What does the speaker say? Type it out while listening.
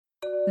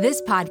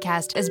This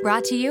podcast is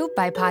brought to you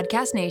by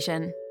Podcast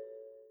Nation.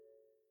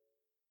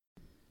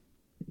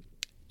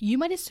 You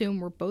might assume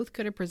we're both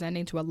good at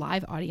presenting to a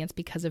live audience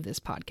because of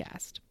this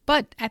podcast.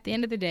 But at the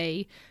end of the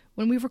day,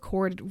 when we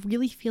record, it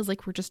really feels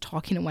like we're just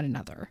talking to one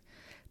another.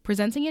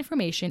 Presenting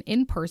information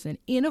in person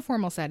in a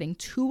formal setting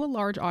to a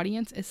large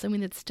audience is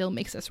something that still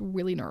makes us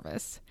really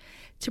nervous.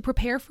 To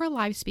prepare for a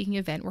live speaking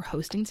event we're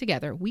hosting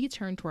together, we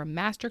turned to our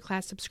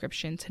masterclass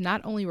subscription to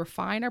not only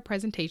refine our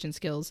presentation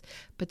skills,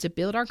 but to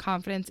build our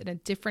confidence in a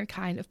different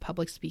kind of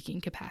public speaking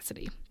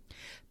capacity.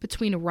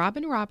 Between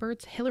Robin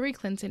Roberts, Hillary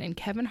Clinton, and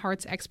Kevin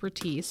Hart's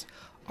expertise,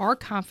 our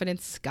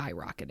confidence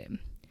skyrocketed.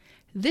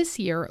 This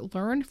year,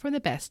 learn from the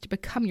best to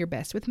become your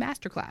best with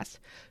Masterclass.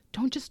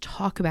 Don't just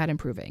talk about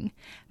improving.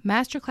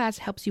 Masterclass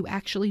helps you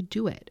actually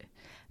do it.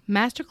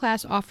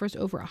 Masterclass offers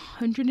over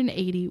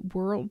 180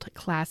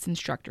 world-class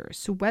instructors,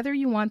 so whether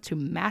you want to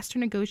master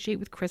negotiate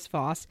with Chris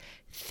Voss,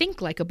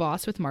 think like a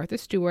boss with Martha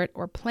Stewart,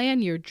 or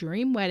plan your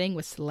dream wedding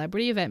with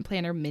celebrity event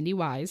planner Mindy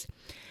Wise,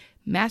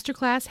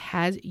 Masterclass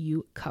has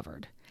you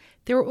covered.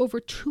 There are over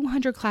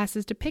 200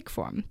 classes to pick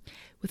from,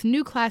 with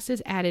new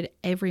classes added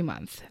every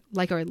month,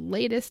 like our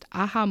latest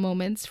aha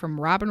moments from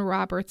Robin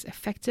Roberts'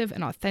 effective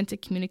and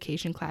authentic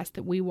communication class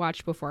that we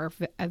watched before our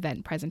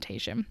event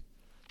presentation.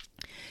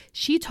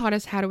 She taught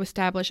us how to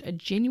establish a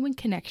genuine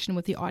connection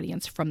with the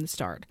audience from the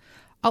start.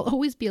 I'll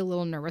always be a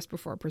little nervous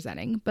before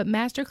presenting, but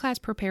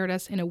Masterclass prepared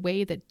us in a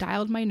way that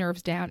dialed my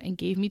nerves down and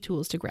gave me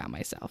tools to ground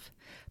myself.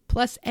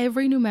 Plus,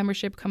 every new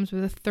membership comes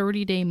with a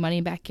 30-day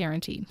money-back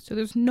guarantee, so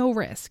there's no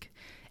risk.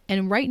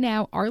 And right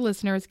now, our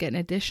listeners get an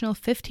additional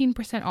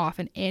 15% off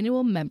an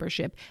annual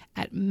membership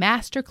at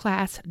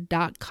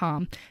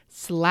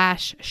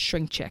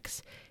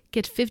masterclass.com/ShrinkChicks.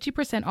 Get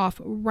 50% off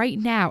right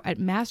now at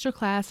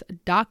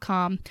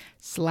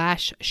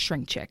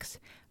masterclass.com/ShrinkChicks.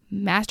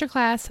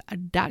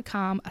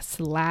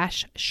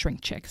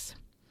 Masterclass.com/ShrinkChicks.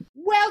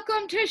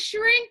 Welcome to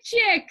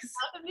ShrinkChicks.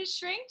 Welcome to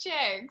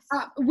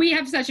ShrinkChicks. We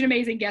have such an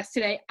amazing guest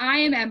today. I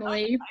am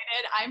Emily.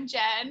 I'm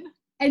Jen.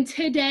 And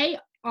today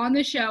on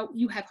the show,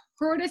 you have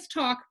heard us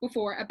talk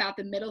before about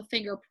the Middle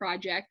Finger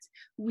Project.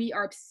 We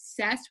are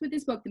obsessed with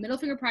this book, The Middle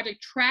Finger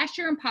Project, Trash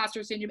Your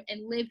Imposter Syndrome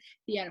and Live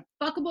the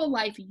Unfuckable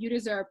Life You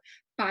Deserve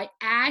by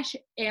Ash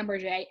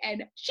Ambirge.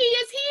 And she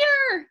is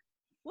here.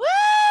 Woo!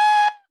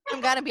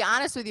 I'm going to be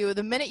honest with you.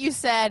 The minute you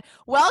said,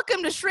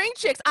 welcome to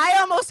ShrinkChicks, I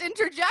almost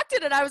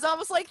interjected and I was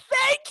almost like,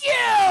 thank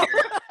you!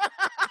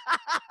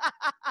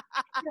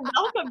 You're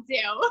welcome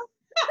to.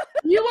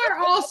 You are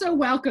also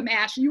welcome,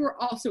 Ash. You are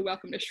also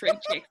welcome to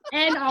ShrinkChicks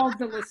and all of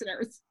the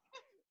listeners.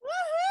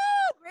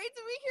 Woohoo! Great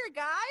to be here,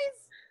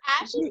 guys.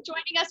 Ash is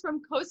joining us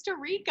from Costa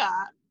Rica.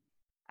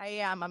 I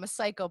am. I'm a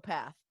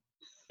psychopath.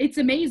 It's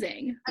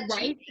amazing,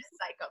 right?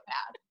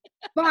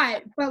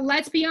 Psychopath. But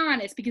let's be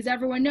honest, because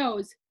everyone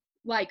knows,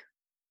 like,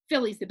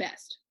 Philly's the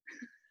best.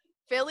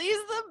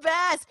 Philly's the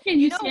best. Can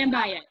you stand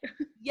by it?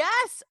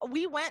 Yes.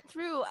 We went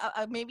through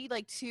a maybe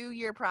like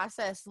 2-year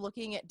process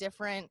looking at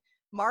different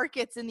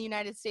markets in the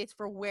United States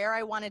for where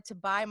I wanted to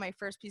buy my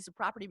first piece of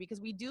property,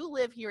 because we do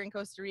live here in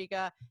Costa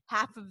Rica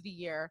half of the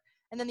year.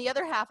 And then the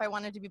other half, I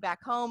wanted to be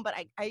back home, but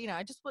I wanted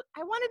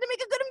to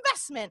make a good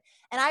investment.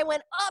 And I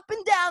went up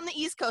and down the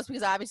East Coast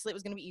because obviously it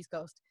was going to be East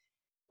Coast.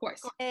 Of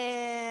course.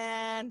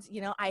 And,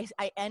 I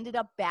ended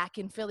up back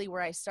in Philly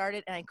where I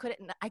started, and I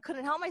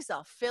couldn't help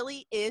myself.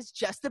 Philly is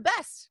just the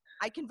best.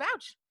 I can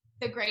vouch.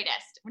 The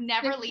greatest. We're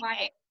never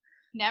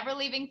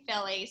leaving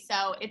Philly.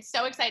 So it's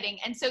so exciting.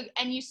 And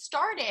you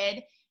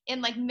started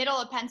in like middle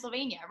of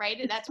Pennsylvania, right?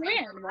 That's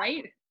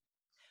right?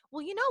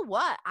 Well, you know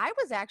what? I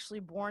was actually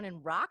born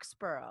in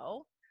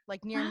Roxborough,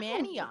 like near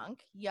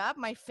Manayunk. Yup.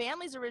 My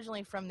family's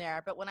originally from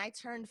there. But when I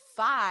turned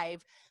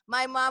 5,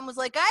 my mom was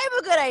like, I have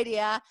a good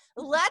idea.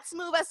 Let's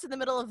move us to the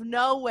middle of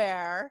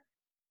nowhere.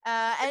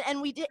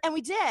 And we did. And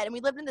we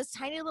lived in this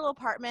tiny little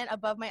apartment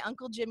above my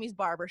Uncle Jimmy's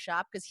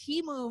barbershop because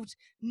he moved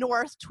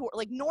north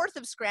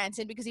of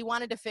Scranton because he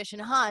wanted to fish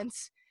and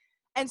hunt.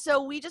 And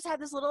so we just had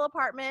this little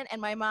apartment,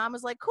 and my mom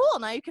was like, cool,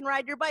 now you can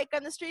ride your bike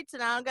on the streets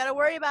and I don't got to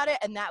worry about it.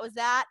 And that was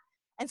that.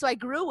 And so I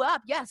grew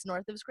up, yes,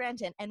 north of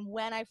Scranton. And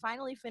when I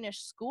finally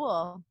finished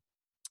school,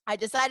 I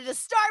decided to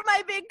start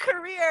my big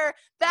career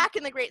back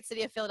in the great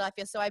city of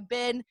Philadelphia. So I've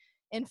been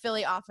in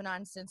Philly off and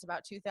on since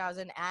about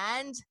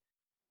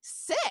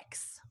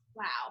 2006.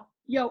 Wow.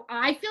 Yo,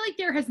 I feel like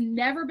there has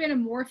never been a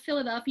more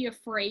Philadelphia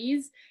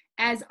phrase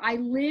as I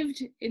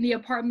lived in the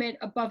apartment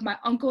above my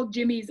Uncle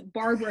Jimmy's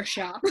barber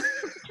shop.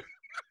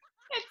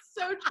 It's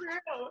so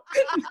true.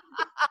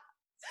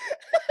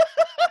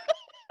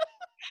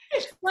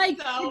 Like,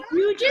 if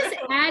you just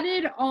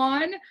added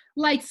on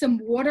like some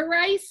water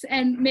ice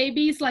and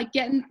maybe it's like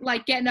getting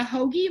a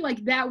hoagie,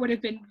 like that would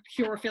have been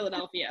pure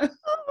Philadelphia.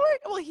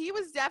 Well, he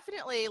was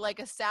definitely like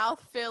a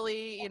South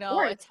Philly,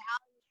 Italian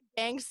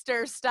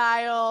gangster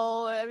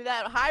style,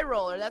 that high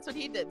roller. That's what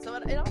he did. So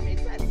it all made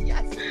sense.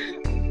 Yes.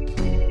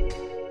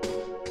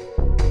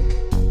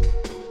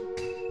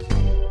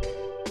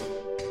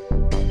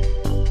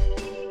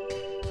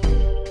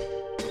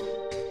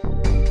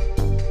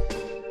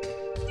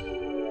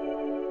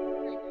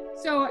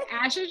 So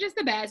Ash is just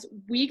the best.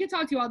 We could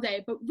talk to you all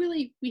day, but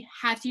really, we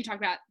have to talk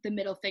about the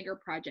Middle Finger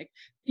Project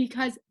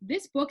because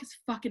this book is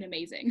fucking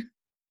amazing.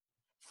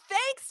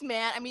 Thanks,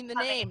 man. I mean, the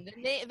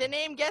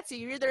name gets you.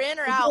 You're either in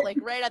or out, like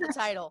right at the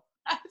title.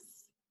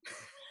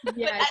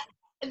 Yes.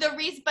 The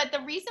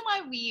reason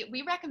why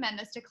we recommend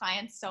this to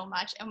clients so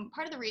much, and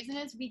part of the reason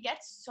is we get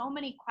so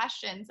many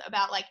questions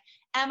about like,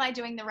 am I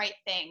doing the right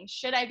thing?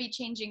 Should I be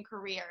changing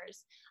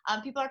careers?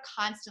 People are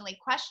constantly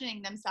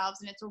questioning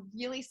themselves, and it's a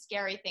really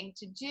scary thing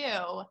to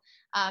do,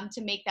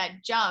 to make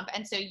that jump.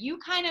 And so you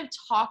kind of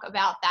talk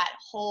about that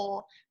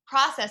whole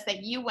process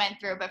that you went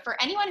through. But for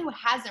anyone who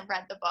hasn't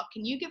read the book,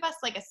 can you give us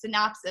like a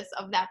synopsis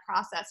of that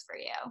process for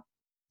you?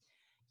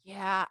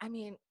 Yeah, I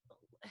mean,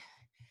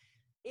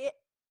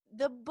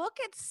 the book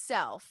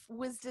itself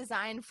was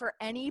designed for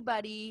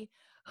anybody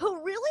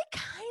who really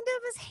kind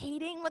of is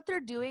hating what they're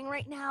doing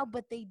right now,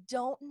 but they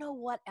don't know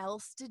what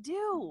else to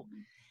do.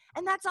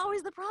 And that's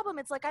always the problem.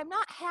 It's like, I'm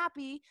not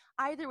happy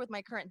either with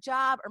my current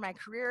job or my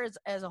career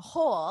as a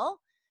whole,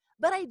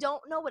 but I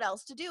don't know what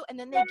else to do. And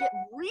then they get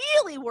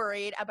really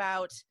worried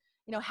about,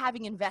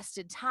 having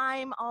invested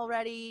time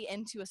already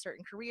into a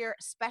certain career,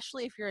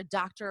 especially if you're a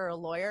doctor or a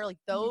lawyer. Like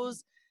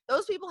those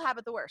people have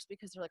it the worst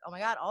because they're like, oh my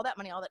God, all that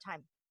money, all that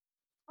time.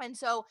 And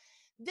so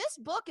this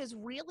book is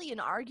really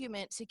an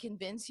argument to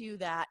convince you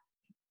that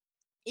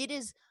it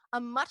is a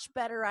much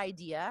better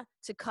idea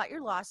to cut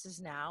your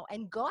losses now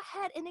and go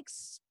ahead and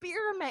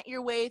experiment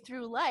your way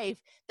through life.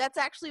 That's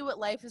actually what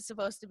life is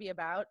supposed to be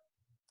about.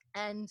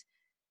 And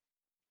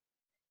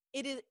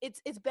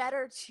it's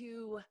better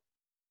to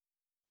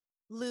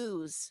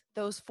lose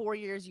those 4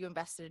 years you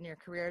invested in your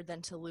career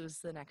than to lose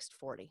the next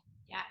 40.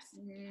 Yes.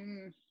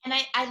 And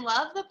I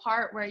love the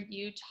part where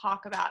you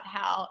talk about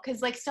how,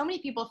 because like so many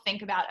people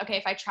think about, okay,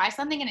 if I try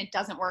something and it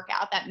doesn't work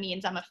out, that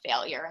means I'm a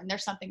failure and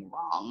there's something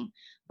wrong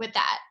with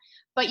that.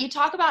 But you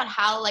talk about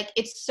how like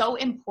it's so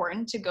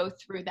important to go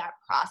through that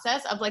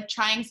process of like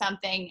trying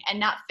something and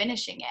not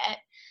finishing it,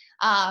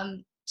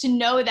 to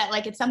know that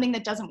like it's something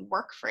that doesn't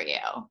work for you.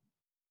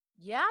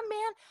 Yeah,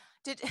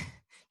 man.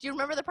 Do you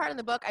remember the part in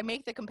the book? I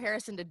make the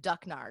comparison to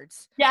duck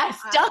nards. Yes,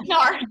 duck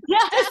nards.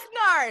 Yes. Duck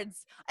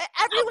nards.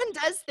 Everyone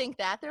does think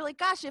that. They're like,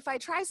 gosh, if I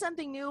try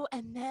something new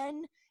and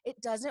then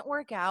it doesn't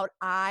work out,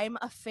 I'm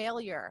a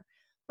failure.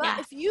 But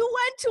if you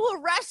went to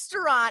a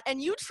restaurant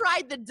and you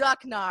tried the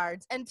duck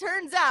nards and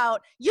turns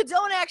out you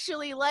don't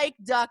actually like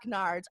duck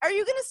nards, are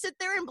you going to sit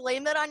there and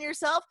blame that on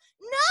yourself?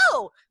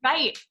 No.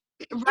 Right.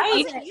 It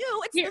wasn't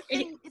you.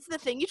 It's the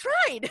thing you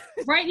tried.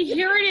 Right.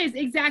 Here it is.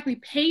 Exactly.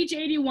 Page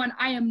 81.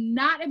 I am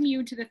not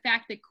immune to the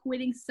fact that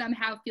quitting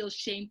somehow feels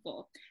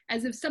shameful,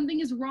 as if something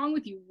is wrong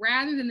with you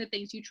rather than the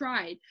things you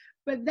tried.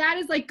 But that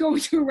is like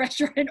going to a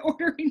restaurant and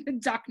ordering the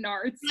duck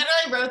nards. I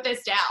literally wrote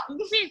this down.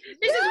 This is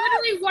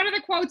literally one of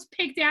the quotes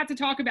picked out to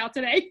talk about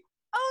today.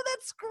 Oh,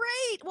 that's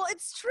great. Well,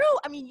 it's true.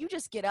 I mean, you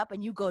just get up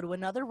and you go to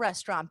another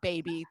restaurant,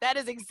 baby. That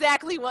is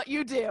exactly what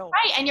you do.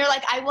 Right. And you're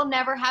like, I will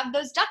never have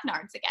those duck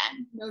nards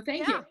again. No,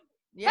 thank you.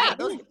 Yeah.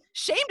 Right.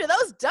 Shame to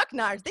those duck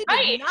nards. They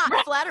did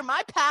not flatter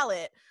my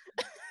palate.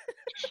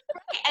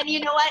 Right. And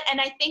you know what?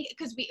 And I think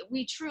because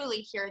we truly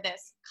hear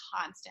this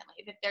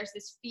constantly, that there's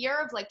this fear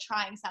of like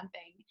trying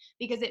something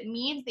because it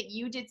means that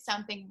you did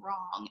something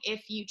wrong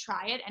if you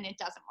try it and it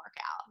doesn't work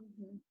out.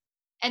 Mm-hmm.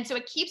 And so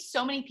it keeps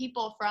so many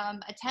people from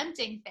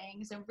attempting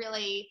things and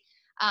really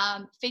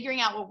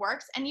figuring out what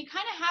works. And you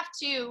kind of have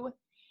to,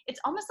 it's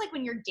almost like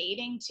when you're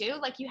dating too,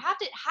 like you have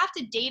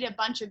to date a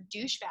bunch of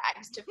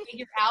douchebags to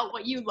figure out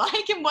what you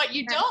like and what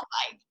you don't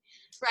like,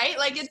 right?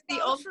 Like it's the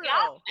only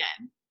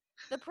option.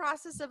 The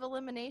process of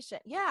elimination.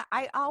 Yeah,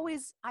 I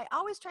always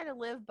try to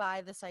live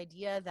by this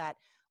idea that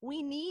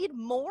we need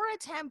more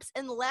attempts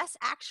and less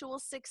actual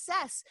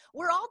success.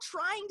 We're all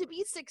trying to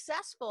be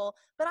successful,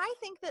 but I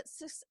think that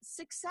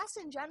success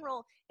in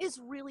general is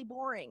really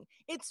boring.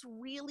 It's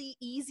really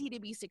easy to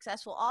be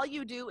successful. All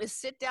you do is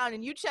sit down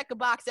and you check a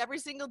box every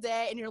single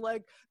day and you're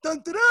like, dun,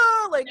 dun,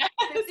 dun, like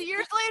 50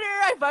 years later,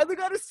 I finally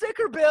got a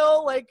sticker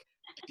bill. Like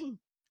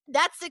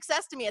that's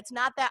success to me. It's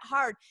not that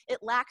hard. It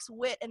lacks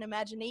wit and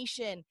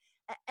imagination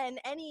and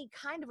any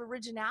kind of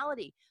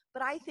originality.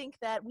 But I think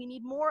that we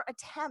need more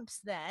attempts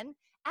then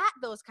at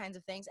those kinds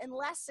of things and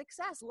less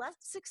success. Less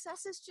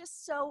success is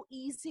just so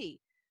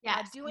easy.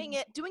 Yeah, doing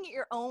it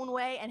your own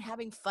way and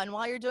having fun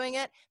while you're doing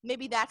it.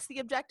 Maybe that's the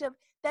objective.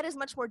 That is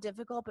much more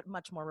difficult, but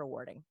much more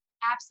rewarding.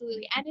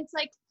 Absolutely. And it's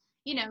like,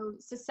 you know,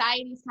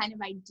 society's kind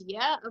of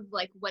idea of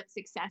like what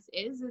success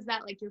is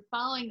that like you're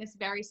following this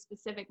very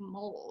specific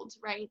mold,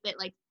 right? That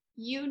like,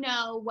 you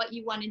know what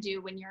you want to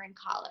do when you're in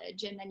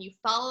college and then you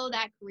follow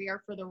that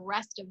career for the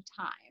rest of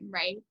time,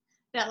 right?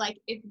 That like,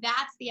 if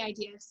that's the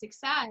idea of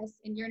success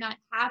and you're not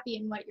happy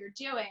in what you're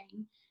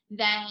doing,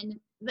 then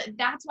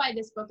that's why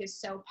this book is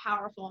so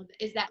powerful,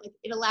 is that like,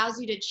 it allows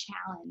you to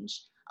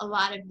challenge a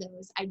lot of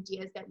those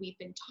ideas that we've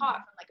been taught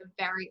from like a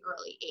very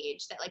early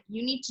age, that like,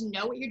 you need to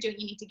know what you're doing.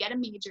 You need to get a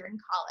major in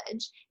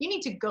college. You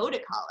need to go to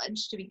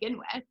college to begin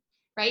with,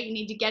 right? You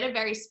need to get a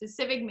very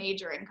specific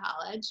major in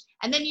college,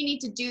 and then you need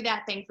to do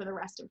that thing for the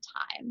rest of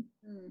time,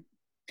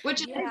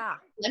 which is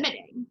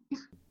limiting.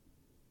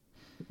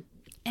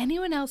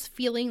 anyone else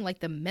feeling like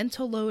the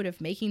mental load of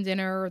making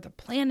dinner, the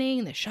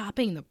planning, the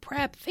shopping, the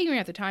prep, figuring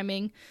out the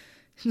timing?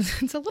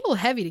 It's a little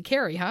heavy to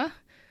carry, huh?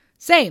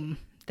 Same.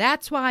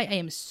 That's why I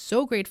am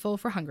so grateful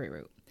for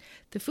Hungryroot.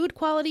 The food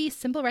quality,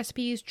 simple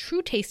recipes,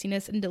 true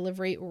tastiness, and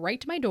delivery right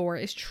to my door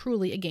is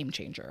truly a game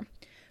changer.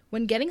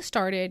 When getting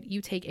started,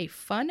 you take a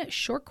fun,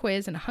 short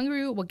quiz and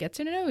Hungryroot will get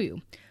to know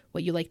you,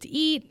 what you like to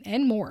eat,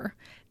 and more.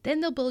 Then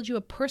they'll build you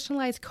a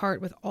personalized cart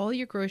with all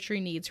your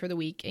grocery needs for the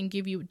week and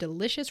give you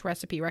delicious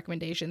recipe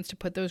recommendations to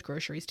put those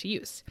groceries to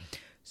use.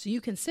 So you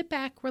can sit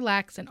back,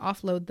 relax, and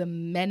offload the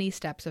many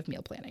steps of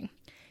meal planning.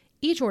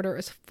 Each order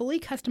is fully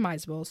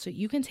customizable, so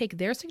you can take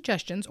their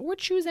suggestions or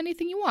choose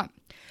anything you want.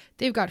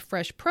 They've got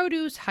fresh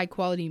produce,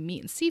 high-quality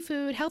meat and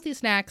seafood, healthy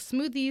snacks,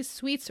 smoothies,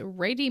 sweets,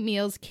 ready-to-eat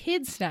meals,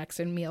 kids'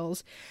 snacks and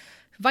meals,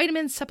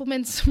 vitamins,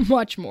 supplements,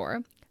 much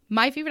more.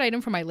 My favorite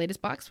item from my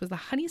latest box was the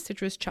honey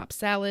citrus chopped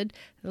salad,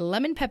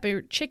 lemon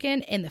pepper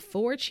chicken, and the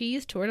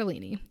 4-cheese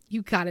tortellini.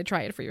 You gotta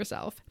try it for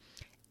yourself.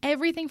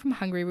 Everything from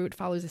Hungryroot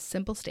follows a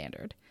simple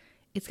standard.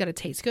 It's gotta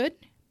taste good,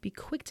 be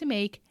quick to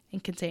make,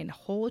 and contain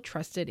whole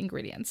trusted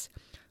ingredients.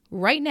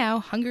 Right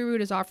now,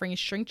 Hungryroot is offering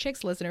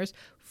ShrinkChicks listeners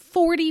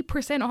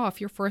 40% off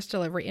your first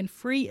delivery and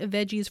free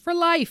veggies for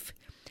life.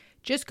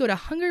 Just go to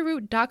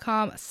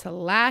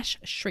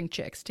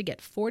hungryroot.com/shrinkchicks to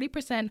get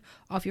 40%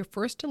 off your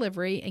first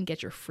delivery and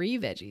get your free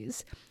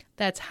veggies.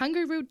 That's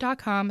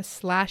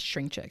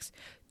hungryroot.com/shrinkchicks.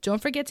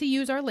 Don't forget to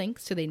use our link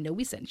so they know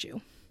we sent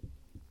you.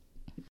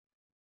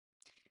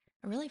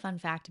 A really fun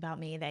fact about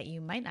me that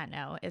you might not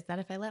know is that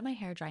if I let my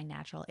hair dry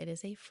natural, it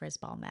is a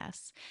frizz-ball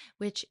mess,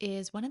 which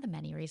is one of the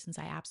many reasons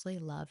I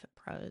absolutely love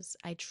Prose.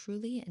 I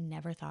truly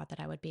never thought that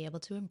I would be able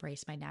to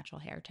embrace my natural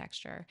hair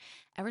texture.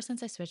 Ever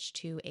since I switched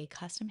to a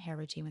custom hair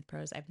routine with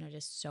Prose, I've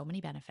noticed so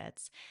many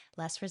benefits.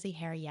 Less frizzy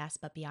hair, yes,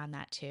 but beyond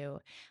that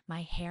too.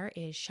 My hair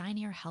is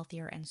shinier,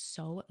 healthier, and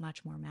so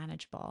much more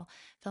manageable.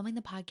 Filming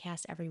the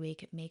podcast every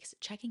week makes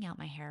checking out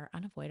my hair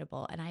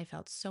unavoidable, and I have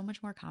felt so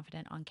much more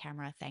confident on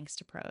camera thanks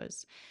to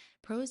Prose.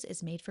 Prose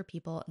is made for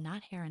people,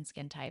 not hair and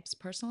skin types.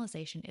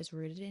 Personalization is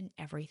rooted in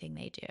everything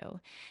they do.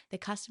 The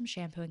custom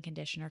shampoo and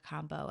conditioner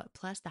combo,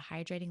 plus the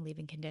hydrating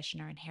leave-in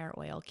conditioner and hair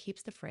oil,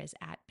 keeps the frizz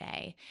at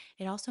bay.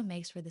 It also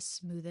makes for the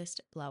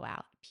smoothest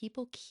blowout.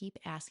 People keep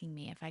asking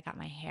me if I got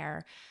my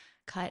hair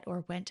cut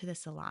or went to the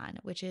salon,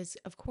 which is,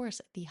 of course,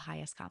 the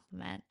highest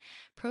compliment.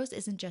 Prose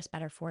isn't just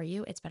better for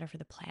you, it's better for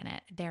the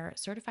planet. They're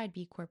certified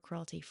B Corp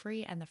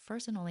cruelty-free and the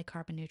first and only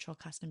carbon-neutral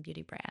custom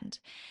beauty brand.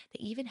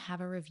 They even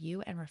have a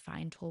review and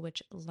refine tool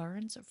which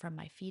learns from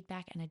my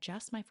feedback and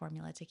adjusts my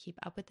formula to keep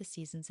up with the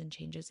seasons and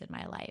changes in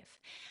my life.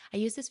 I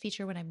used this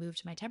feature when I moved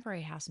to my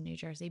temporary house in New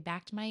Jersey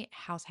back to my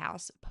house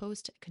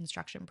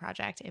post-construction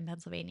project in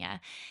Pennsylvania.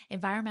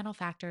 Environmental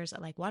factors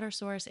like water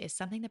source is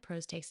something that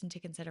Prose takes into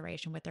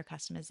consideration with their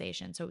customization.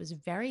 So it was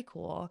very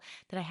cool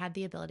that I had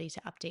the ability to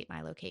update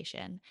my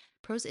location.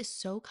 Prose is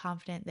so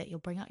confident that you'll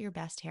bring out your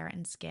best hair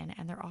and skin,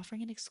 and they're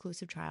offering an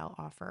exclusive trial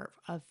offer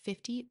of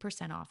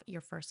 50% off your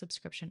first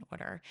subscription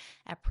order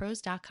at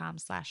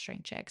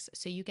prose.com/shrinkchicks.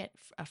 So you get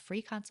a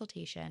free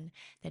consultation,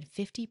 then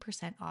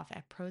 50% off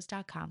at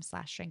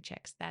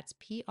prose.com/shrinkchicks. That's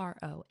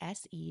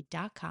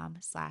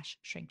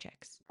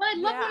prose.com/shrinkchicks. Well, I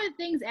love one of the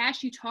things,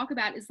 Ash, you talk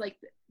about is like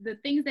the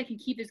things that can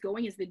keep this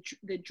going is the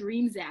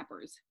dream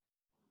zappers.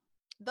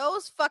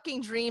 Those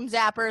fucking dream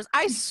zappers,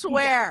 I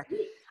swear.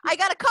 I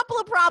got a couple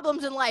of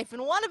problems in life,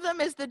 and one of them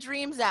is the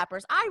dream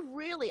zappers. I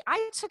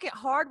took it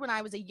hard when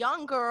I was a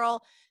young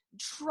girl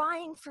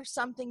trying for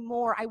something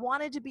more. I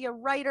wanted to be a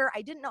writer.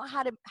 I didn't know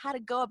how to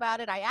go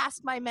about it. I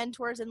asked my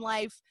mentors in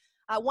life,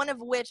 one of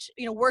which,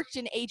 worked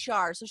in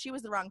HR, so she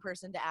was the wrong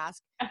person to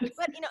ask. But,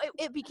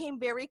 it became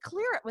very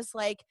clear. It was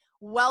like,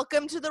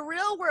 welcome to the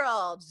real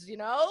world,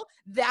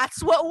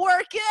 that's what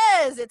work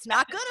is. It's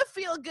not going to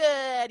feel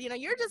good.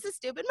 You're just a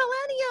stupid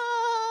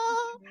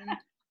millennial. Mm-hmm.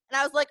 And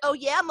I was like, oh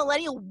yeah,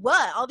 millennial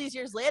what? All these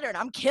years later, and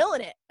I'm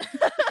killing it.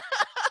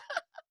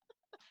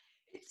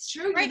 It's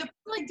true. Right. You're the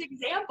perfect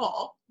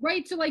example.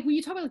 Right. So like when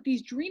you talk about like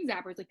these dream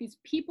zappers, like these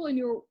people in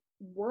your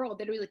world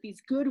that are like these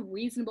good,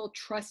 reasonable,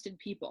 trusted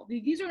people.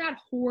 These are not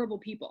horrible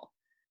people.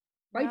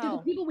 Right? No. They're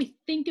the people we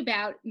think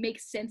about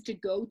makes sense to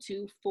go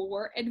to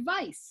for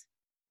advice.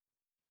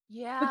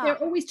 Yeah. But they're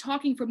always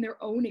talking from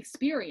their own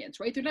experience,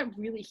 right? They're not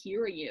really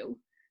hearing you.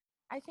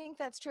 I think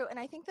that's true. And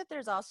I think that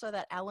there's also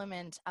that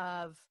element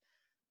of,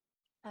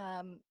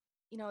 the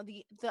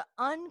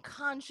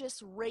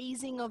unconscious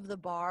raising of the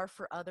bar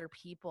for other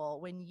people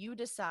when you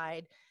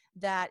decide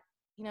that,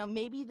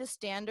 maybe the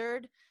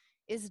standard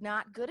is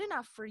not good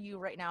enough for you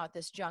right now at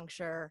this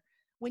juncture.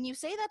 When you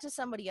say that to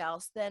somebody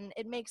else, then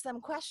it makes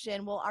them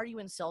question, well, are you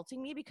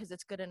insulting me because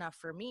it's good enough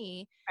for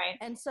me? Right.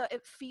 And so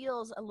it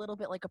feels a little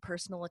bit like a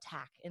personal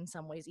attack in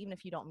some ways, even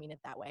if you don't mean it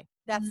that way.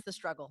 That's the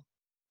struggle.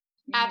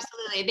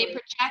 Absolutely. They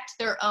project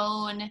their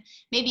own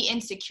maybe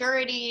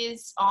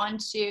insecurities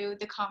onto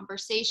the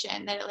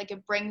conversation that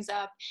it brings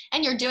up,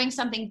 and you're doing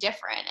something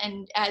different.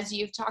 And as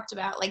you've talked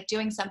about, like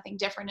doing something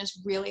different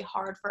is really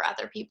hard for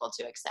other people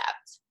to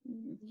accept.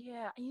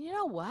 Yeah. You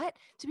know what?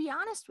 To be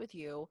honest with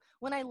you,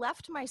 when I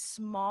left my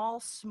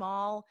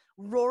small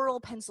rural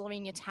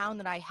Pennsylvania town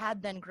that I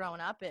had then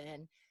grown up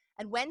in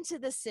and went to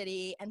the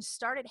city and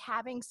started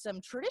having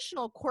some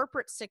traditional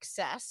corporate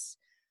success,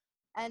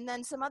 and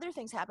then some other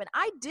things happened,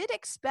 I did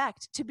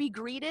expect to be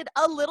greeted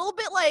a little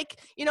bit like,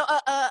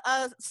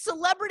 a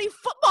celebrity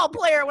football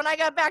player when I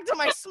got back to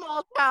my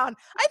small town.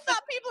 I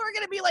thought people were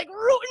going to be like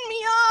rooting me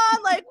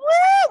on, like,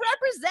 woo,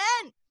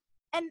 represent.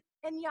 And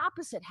the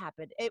opposite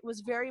happened. It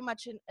was very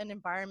much an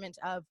environment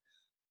of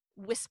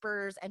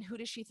whispers and who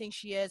does she think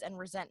she is and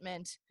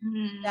resentment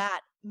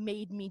that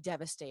made me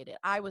devastated.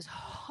 I was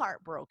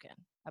heartbroken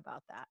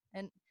about that.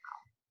 And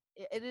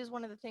it is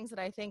one of the things that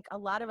I think a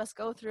lot of us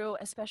go through,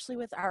 especially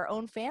with our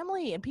own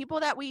family and people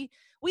that we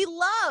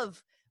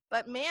love.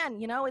 But man,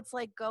 it's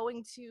like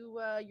going to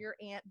your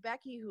Aunt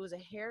Becky, who is a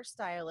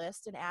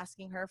hairstylist, and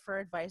asking her for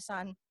advice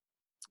on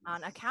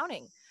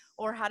accounting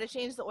or how to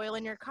change the oil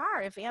in your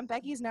car. If Aunt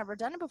Becky's never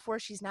done it before,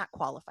 she's not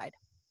qualified.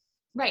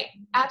 Right.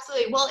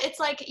 Absolutely. Well, it's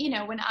like,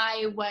 when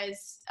I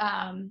was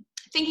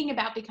thinking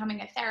about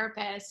becoming a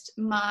therapist,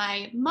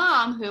 my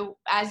mom, who,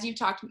 as you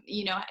talked,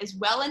 is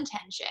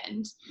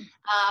well-intentioned,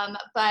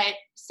 but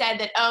said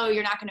that, oh,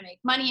 you're not going to make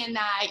money in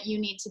that. You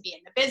need to be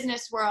in the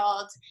business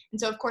world. And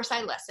so, of course,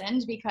 I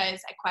listened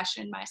because I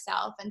questioned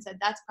myself and said,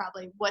 that's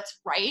probably what's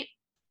right.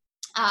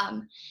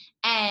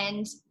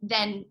 And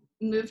then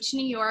moved to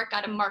New York,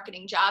 got a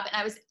marketing job, and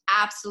I was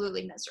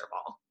absolutely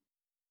miserable.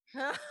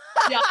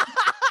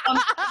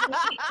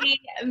 Completely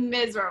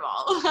miserable.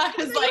 I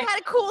was like, you had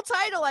a cool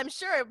title, I'm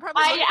sure. It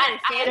probably I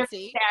had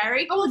a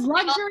very cool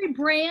luxury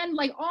brand,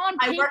 like on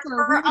paper. I worked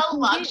for a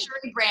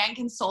luxury brand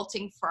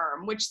consulting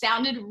firm, which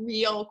sounded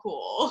real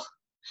cool.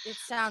 It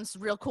sounds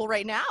real cool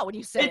right now when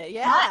you say it.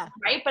 Yeah. Not,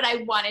 right? But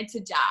I wanted to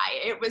die.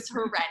 It was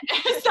horrendous.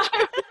 I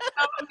was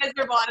so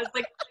miserable. I was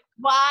like,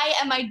 why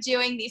am I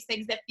doing these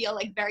things that feel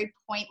like very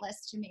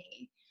pointless to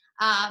me?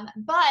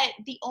 But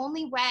the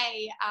only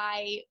way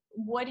I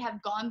would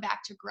have gone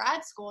back to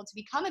grad school to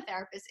become a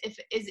therapist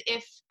is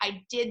if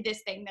I did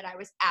this thing that I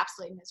was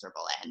absolutely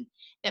miserable in,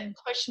 that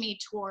pushed me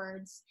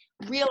towards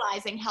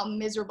realizing how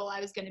miserable I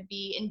was going to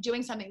be in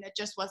doing something that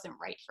just wasn't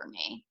right for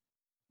me.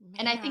 Man.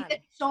 And I think that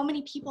so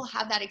many people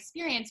have that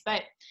experience,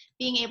 but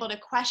being able to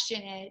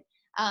question it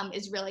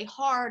is really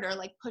hard, or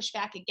like push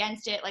back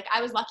against it. Like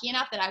I was lucky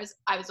enough that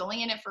I was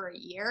only in it for a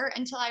year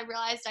until I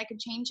realized I could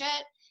change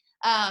it.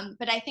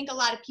 But I think a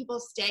lot of people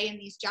stay in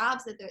these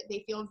jobs that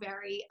they feel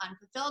very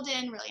unfulfilled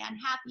in, really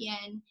unhappy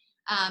in,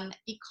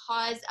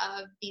 because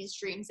of these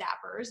dream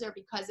zappers, or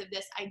because of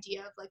this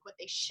idea of like what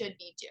they should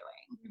be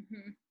doing.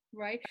 Mm-hmm.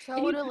 Right?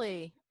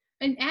 Totally.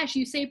 And Ash,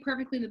 you say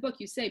perfectly in the book,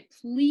 you say,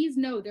 please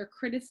know their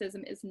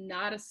criticism is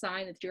not a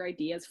sign that your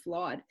idea is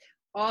flawed.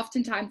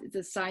 Oftentimes it's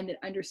a sign that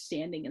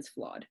understanding is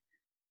flawed.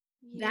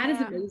 Yeah. That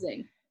is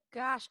amazing.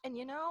 Gosh, and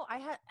I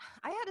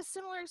had a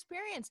similar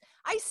experience.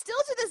 I still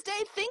to this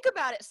day think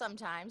about it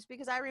sometimes,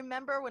 because I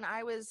remember when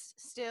I was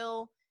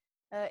still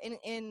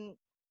in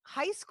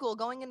high school,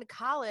 going into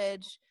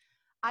college,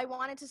 I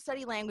wanted to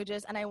study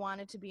languages and I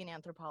wanted to be an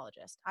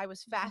anthropologist. I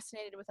was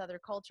fascinated with other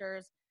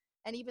cultures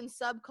and even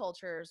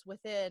subcultures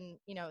within,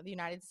 the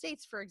United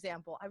States, for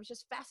example. I was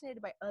just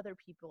fascinated by other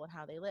people and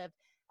how they lived.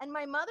 And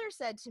my mother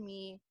said to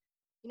me,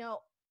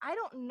 I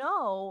don't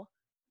know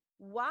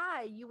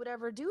why you would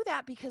ever do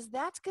that, because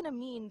that's going to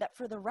mean that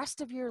for the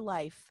rest of your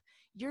life,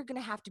 you're going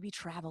to have to be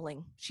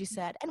traveling, she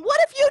said. And what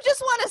if you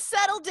just want to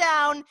settle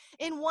down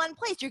in one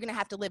place? You're going to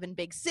have to live in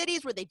big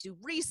cities where they do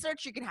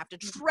research. You're going to have to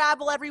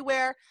travel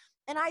everywhere.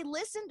 And I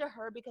listened to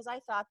her because I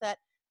thought that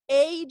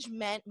age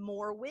meant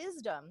more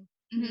wisdom,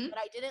 but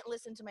I didn't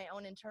listen to my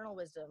own internal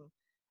wisdom.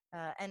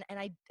 And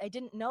I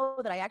didn't know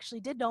that I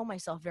actually did know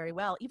myself very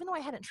well. Even though I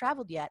hadn't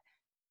traveled yet,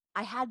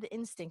 I had the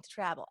instinct to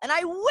travel. And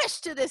I wish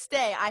to this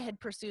day I had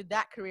pursued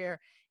that career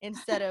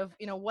instead of,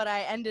 what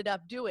I ended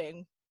up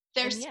doing.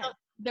 There's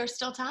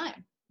still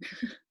time.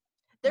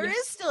 There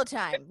is still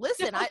time.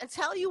 Listen, I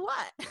tell you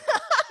what.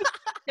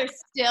 There's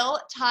still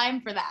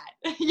time for that.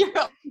 You're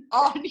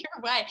on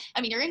your way.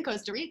 I mean, you're in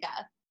Costa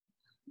Rica.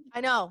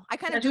 I know. I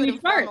kind of do it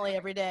informally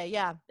every day.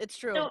 Yeah, it's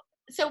true.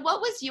 So what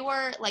was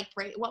your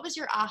what was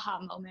your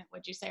aha moment,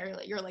 would you say, or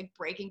your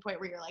breaking point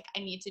where you're like, I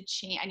need to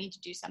change, I need to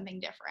do something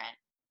different?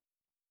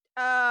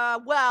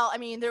 Well, I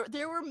mean,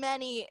 there were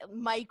many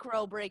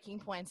micro breaking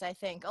points, I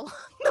think, along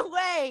the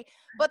way,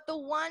 but the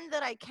one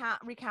that I can't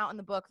recount in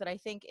the book that I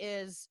think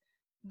is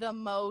the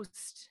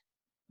most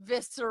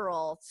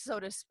visceral, so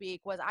to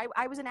speak, was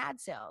I was in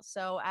ad sales.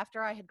 So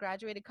after I had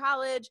graduated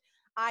college,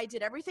 I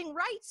did everything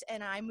right,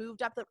 and I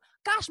moved up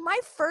my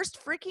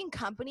first freaking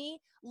company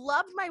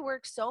loved my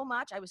work so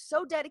much. I was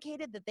so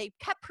dedicated that they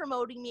kept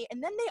promoting me,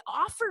 and then they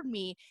offered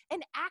me an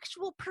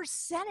actual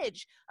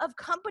percentage of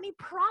company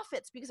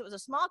profits because it was a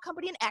small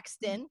company in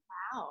Exton.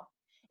 Wow.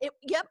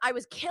 Yep, I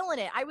was killing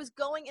it. I was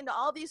going into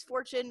all these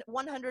Fortune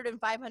 100 and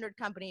 500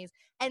 companies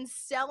and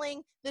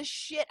selling the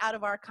shit out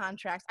of our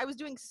contracts. I was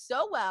doing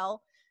so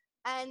well.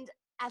 And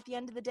at the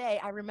end of the day,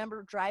 I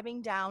remember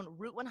driving down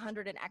Route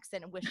 100 in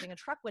Exton and wishing a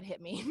truck would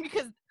hit me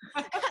because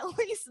at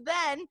least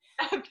then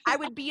I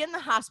would be in the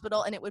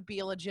hospital and it would be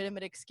a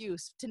legitimate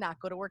excuse to not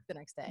go to work the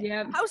next day.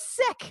 Yeah. How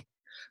sick.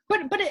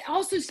 But it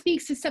also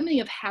speaks to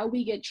something of how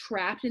we get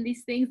trapped in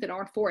these things that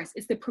aren't for us.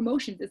 It's the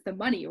promotions, it's the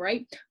money,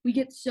 right? We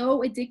get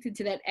so addicted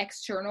to that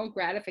external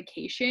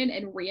gratification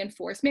and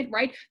reinforcement,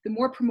 right? The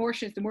more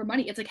promotions, the more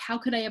money. It's like, how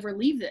could I ever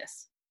leave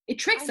this? It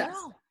tricks us.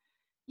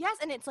 Yes,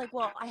 and it's like,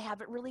 well, I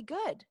have it really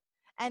good.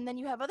 And then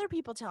you have other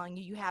people telling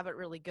you have it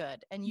really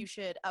good and you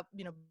should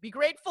be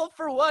grateful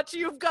for what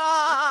you've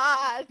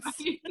got.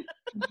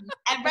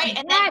 And right,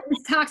 and that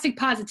is toxic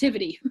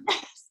positivity.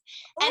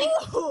 And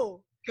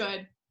Ooh,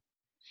 good.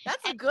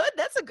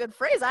 That's a good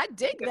phrase. I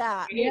dig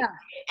that. Yeah.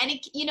 And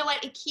you know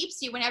what? It keeps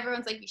you, when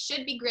everyone's like, you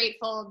should be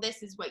grateful.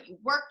 This is what you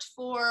worked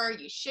for.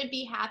 You should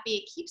be happy.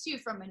 It keeps you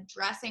from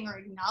addressing or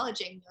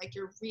acknowledging like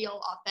your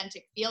real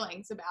authentic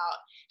feelings about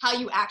how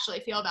you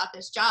actually feel about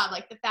this job.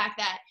 Like the fact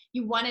that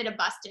you wanted a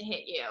bus to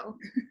hit you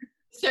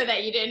so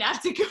that you didn't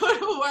have to go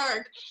to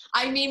work,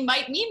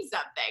 might mean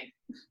something.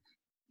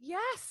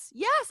 Yes.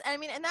 I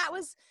mean, and that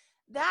was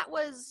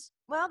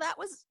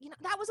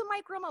a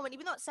micro moment.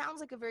 Even though it sounds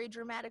like a very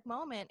dramatic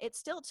moment, it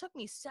still took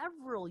me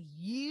several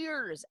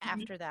years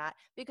after that,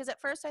 because at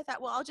first I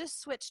thought, well, I'll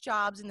just switch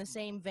jobs in the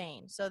same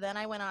vein. So then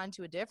I went on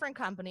to a different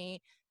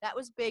company that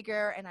was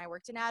bigger and I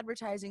worked in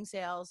advertising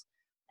sales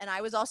and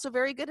I was also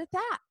very good at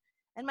that.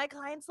 And my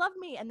clients loved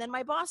me. And then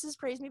my bosses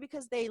praised me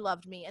because they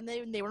loved me and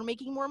they were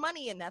making more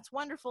money, and that's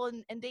wonderful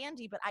and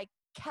dandy. But I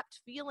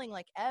kept feeling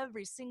like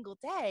every single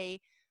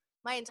day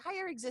my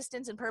entire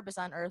existence and purpose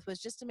on earth was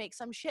just to make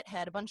some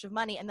shithead a bunch of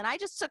money. And then I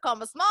just took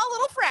home a small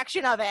little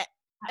fraction of it.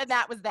 And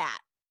that was that.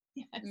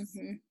 Yes.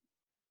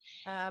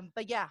 Mm-hmm.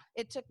 But yeah,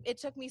 it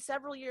took me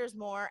several years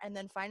more. And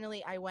then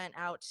finally I went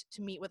out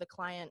to meet with a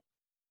client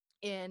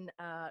in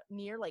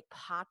near like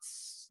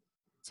Pottstown,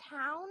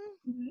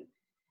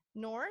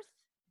 North.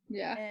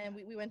 Yeah. And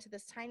we went to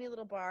this tiny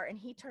little bar, and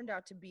he turned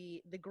out to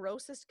be the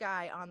grossest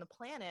guy on the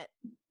planet.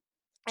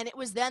 And it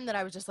was then that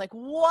I was just like,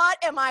 what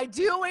am I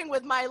doing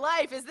with my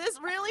life? Is this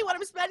really what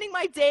I'm spending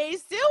my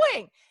days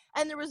doing?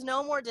 And there was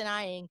no more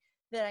denying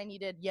that I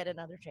needed yet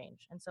another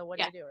change. And so what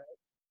do you do, right?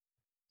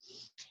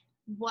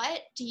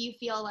 What do you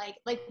feel like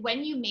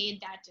when you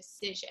made that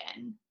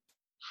decision,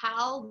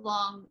 how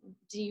long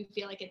do you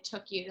feel like it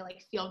took you to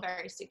like feel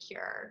very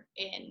secure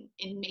in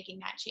making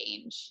that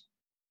change?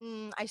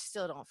 I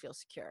still don't feel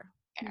secure.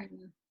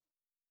 Mm-hmm.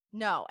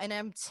 No, and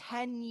I'm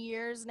 10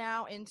 years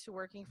now into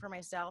working for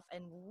myself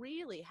and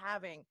really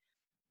having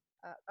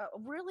a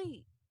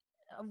really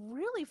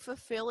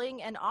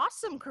fulfilling and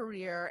awesome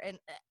career, and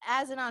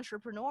as an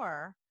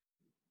entrepreneur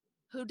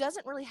who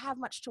doesn't really have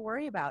much to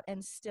worry about.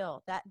 And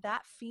still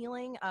that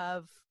feeling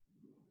of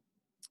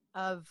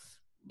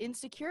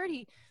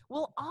insecurity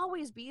will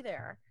always be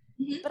there,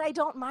 but I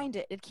don't mind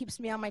it. It keeps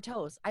me on my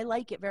toes. I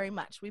like it very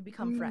much. We've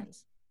become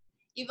friends.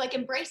 You've like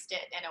embraced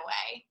it in a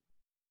way.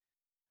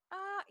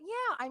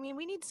 Yeah, I mean,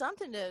 we need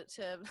something to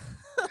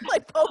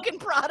like poke and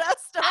prod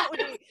us, don't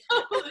we?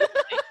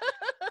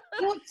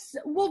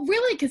 Well,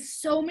 really, because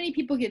so many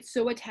people get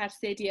so attached to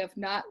the idea of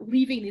not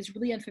leaving these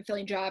really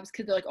unfulfilling jobs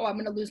because they're like, oh, I'm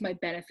going to lose my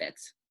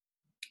benefits,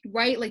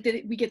 right? Like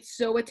we get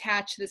so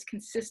attached to this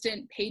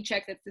consistent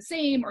paycheck that's the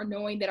same, or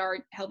knowing that our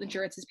health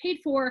insurance is paid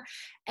for.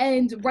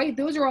 And right,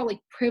 those are all like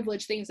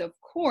privileged things, of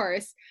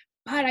course,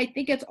 but I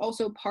think it's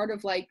also part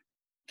of like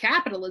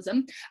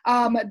capitalism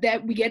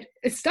that we get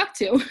stuck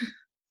to.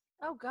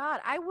 Oh God,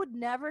 I would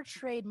never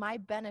trade my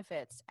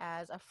benefits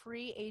as a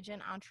free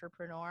agent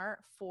entrepreneur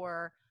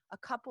for a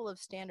couple of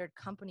standard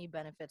company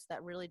benefits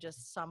that really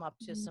just sum up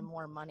to some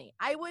more money.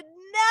 I would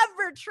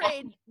never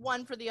trade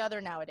one for the other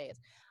nowadays.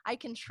 I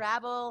can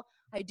travel.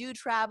 I do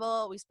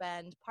travel. We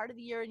spend part of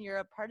the year in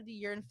Europe, part of the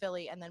year in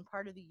Philly, and then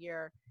part of the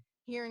year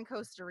here in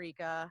Costa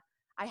Rica.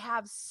 I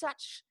have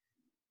such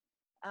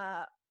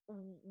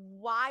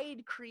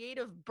wide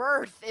creative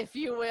berth, if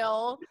you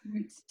will,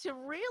 to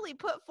really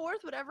put forth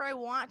whatever I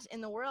want in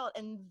the world.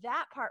 And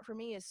that part for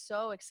me is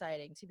so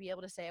exciting, to be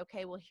able to say,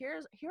 okay, well,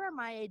 here are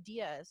my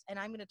ideas and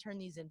I'm going to turn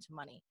these into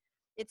money.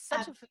 It's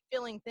such a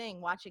fulfilling thing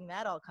watching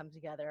that all come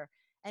together.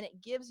 And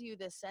it gives you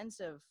this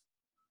sense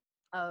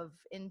of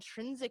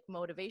intrinsic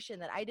motivation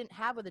that I didn't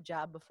have with a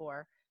job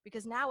before,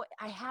 because now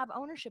I have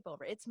ownership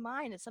over it. It's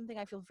mine. It's something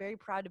I feel very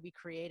proud to be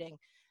creating.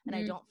 And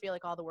I don't feel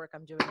like all the work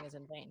I'm doing is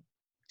in vain.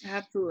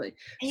 Absolutely.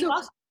 So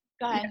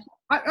go ahead.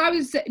 I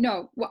was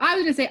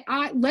going to say,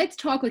 let's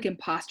talk like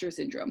imposter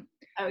syndrome.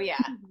 Oh yeah.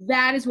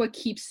 That is what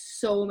keeps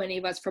so many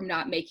of us from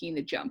not making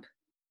the jump.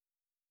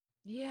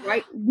 Yeah.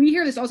 Right. We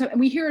hear this all the time, and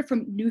we hear it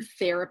from new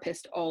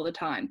therapists all the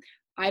time.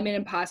 I'm an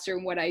imposter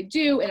in what I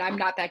do, and I'm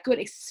not that good,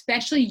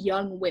 especially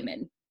young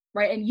women.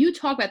 Right. And you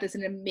talk about this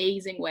in an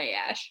amazing way,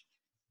 Ash.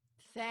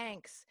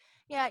 Thanks.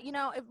 Yeah.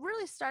 It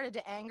really started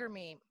to anger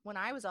me when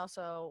I was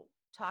also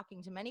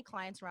talking to many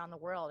clients around the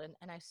world,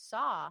 and I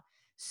saw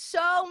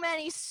so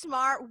many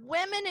smart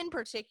women in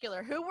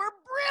particular who were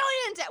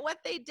brilliant at what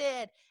they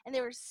did. And they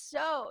were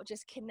so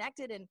just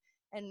connected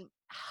and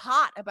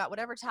hot about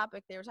whatever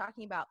topic they were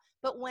talking about.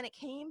 But when it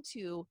came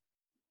to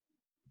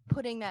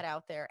putting that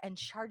out there and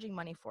charging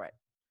money for it,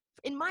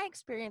 in my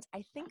experience,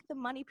 I think the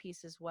money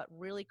piece is what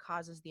really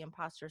causes the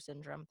imposter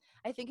syndrome.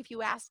 I think if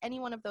you asked any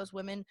one of those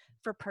women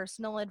for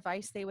personal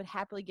advice, they would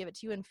happily give it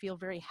to you and feel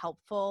very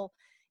helpful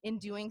in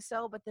doing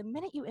so. But the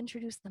minute you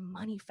introduce the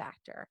money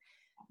factor,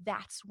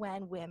 that's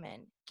when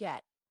women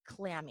get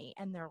clammy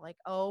and they're like,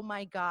 oh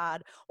my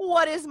God,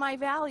 what is my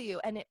value?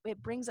 And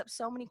it brings up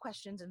so many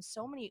questions and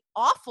so many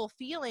awful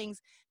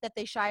feelings that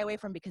they shy away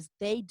from because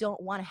they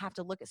don't want to have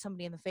to look at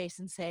somebody in the face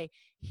and say,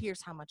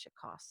 here's how much it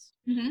costs.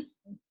 Mm-hmm.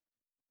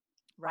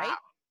 Right? Wow.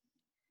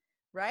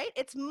 Right?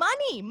 It's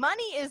money.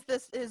 Money is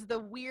the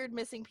weird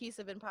missing piece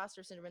of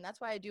imposter syndrome. And that's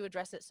why I do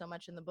address it so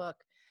much in the book.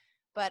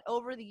 But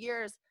over the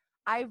years,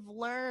 I've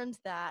learned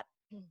that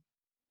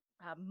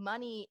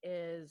money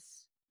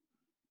is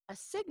a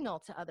signal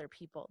to other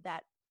people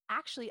that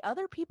actually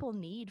other people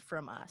need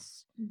from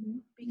us. Mm-hmm.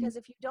 Because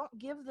if you don't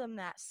give them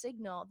that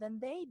signal, then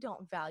they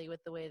don't value it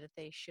the way that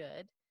they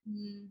should.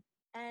 Mm-hmm.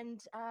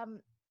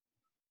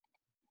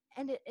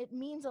 And it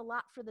means a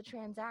lot for the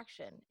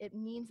transaction. It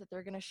means that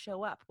they're going to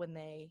show up when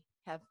they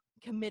have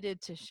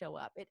committed to show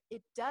up.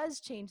 It does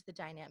change the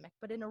dynamic,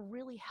 but in a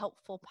really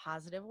helpful,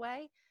 positive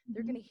way.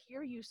 They're going to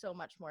hear you so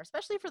much more,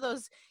 especially for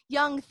those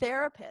young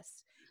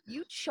therapists.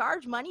 You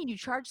charge money and you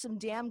charge some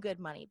damn good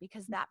money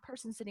because that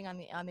person sitting on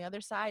the other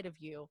side of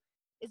you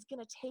is going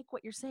to take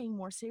what you're saying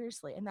more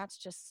seriously. And that's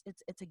just,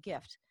 it's a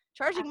gift.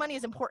 Charging money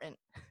is important.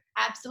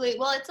 Absolutely.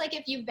 Well, it's like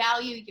if you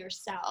value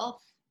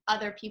yourself,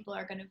 other people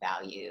are going to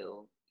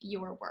value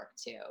your work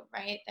too,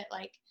 right? That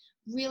like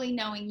really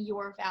knowing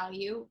your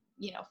value,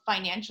 you know,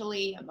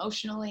 financially,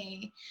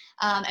 emotionally,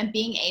 and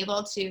being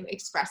able to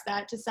express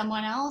that to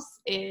someone else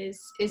is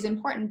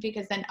important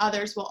because then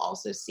others will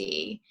also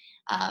see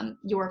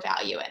your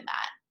value in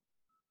that.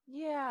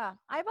 Yeah.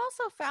 I've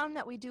also found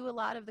that we do a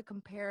lot of the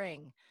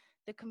comparison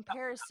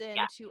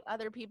to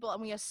other people,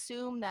 and we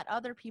assume that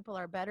other people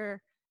are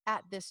better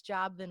at this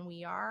job than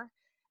we are,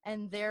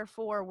 and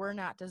therefore we're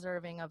not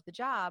deserving of the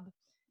job.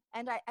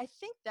 And I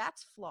think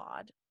that's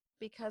flawed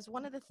because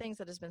one of the things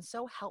that has been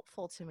so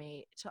helpful to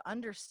me to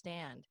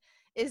understand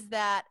is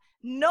that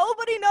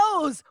nobody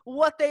knows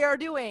what they are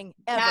doing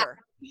ever.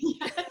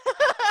 Yeah.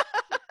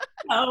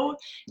 So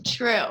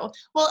true.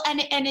 Well,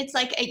 and it's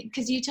like,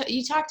 because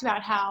you talked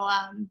about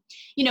how,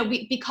 you know,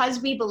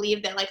 because we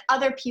believe that like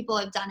other people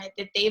have done it,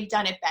 that they've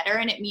done it better,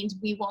 and it means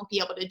we won't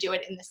be able to do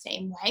it in the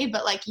same way.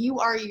 But like you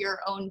are your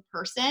own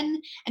person,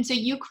 and so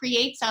you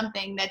create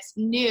something that's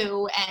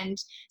new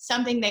and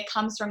something that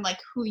comes from like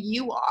who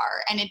you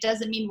are, and it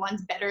doesn't mean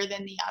one's better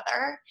than the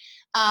other.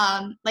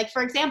 Like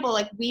for example,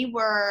 like we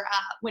were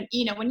when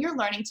you're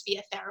learning to be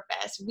a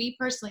therapist, we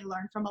personally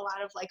learned from a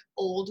lot of like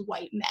old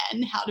white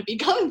men how to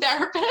become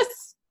therapists.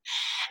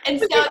 And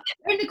so,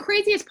 and the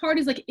craziest part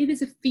is like it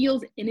is a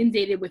field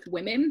inundated with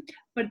women,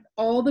 but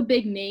all the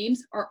big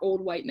names are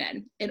old white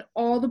men, and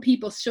all the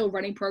people still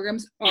running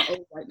programs are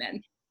old white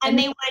men. And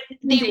they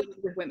would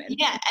with women.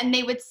 Yeah, and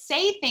they would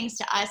say things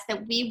to us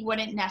that we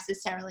wouldn't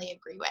necessarily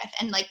agree with.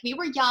 And like we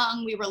were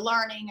young, we were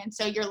learning, and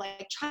so you're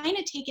like trying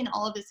to take in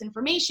all of this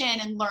information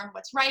and learn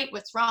what's right,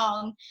 what's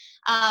wrong.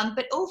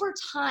 But over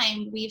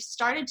time, we've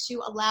started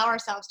to allow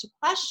ourselves to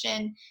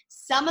question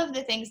some of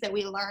the things that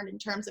we learned in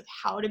terms of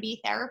how to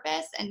be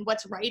therapists and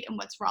what's right and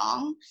what's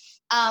wrong.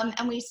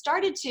 And we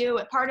started to,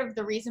 part of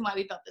the reason why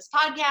we built this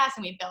podcast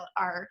and we built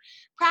our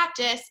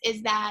practice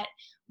is that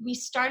we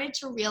started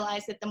to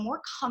realize that the more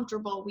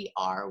comfortable we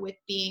are with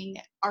being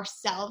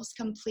ourselves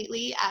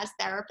completely as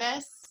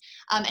therapists,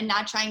 and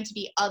not trying to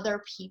be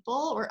other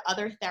people or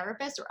other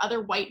therapists or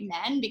other white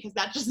men, because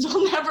that just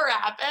will never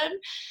happen,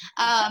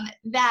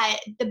 that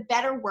the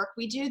better work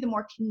we do, the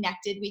more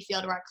connected we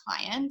feel to our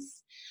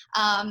clients.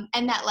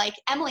 And that like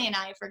Emily and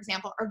I, for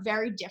example, are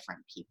very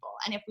different people.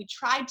 And if we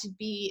tried to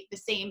be the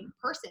same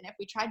person, if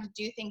we tried to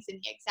do things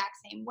in the exact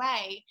same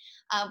way,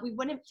 we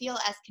wouldn't feel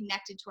as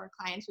connected to our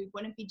clients. We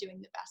wouldn't be doing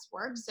the best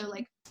work. So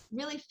like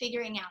really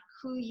figuring out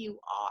who you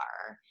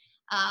are,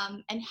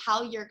 and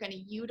how you're going to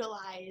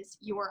utilize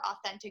your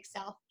authentic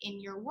self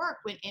in your work,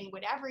 in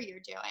whatever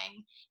you're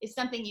doing, is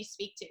something you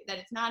speak to. That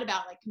it's not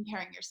about like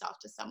comparing yourself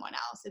to someone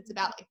else. It's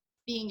about like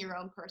being your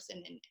own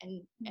person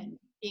and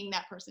being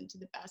that person to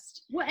the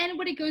best. Well, and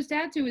what it goes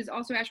down to is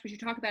also, Ash, what you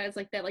talk about is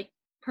like that, like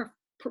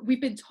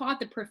we've been taught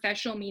that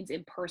professional means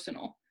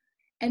impersonal,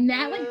 and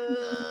that like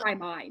blew my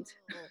mind.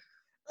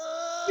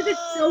 Because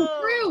it's so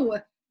true.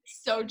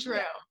 So true.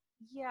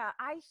 Yeah,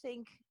 I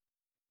think,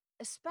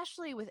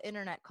 especially with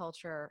internet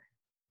culture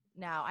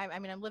now, I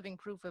mean, I'm living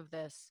proof of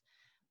this,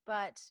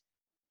 but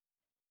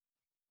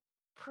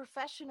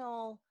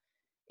professional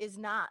is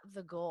not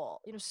the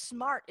goal. You know,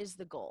 smart is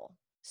the goal.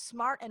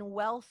 Smart and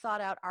well thought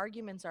out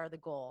arguments are the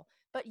goal.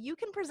 but you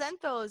can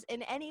present those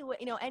in any way,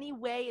 any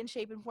way and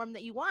shape and form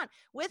that you want,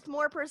 with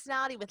more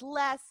personality, with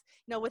less,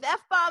 with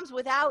F-bombs,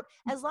 without,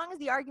 as long as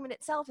the argument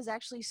itself is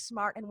actually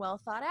smart and well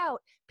thought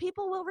out,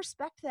 people will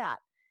respect that.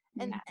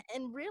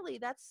 And really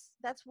that's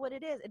what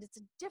it is. And it's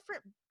a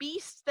different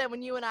beast than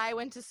when you and I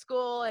went to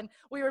school and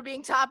we were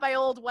being taught by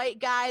old white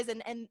guys,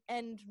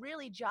 and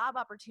really job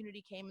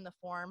opportunity came in the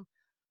form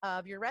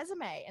of your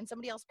resume and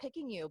somebody else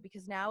picking you,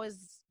 because now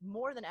is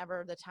more than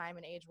ever the time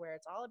and age where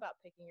it's all about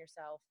picking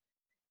yourself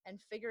and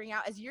figuring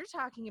out, as you're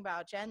talking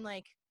about, Jen,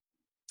 like,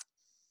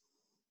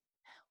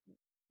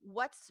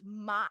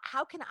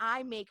 how can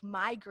I make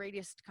my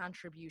greatest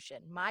contribution,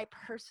 my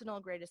personal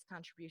greatest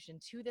contribution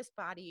to this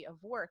body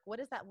of work? What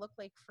does that look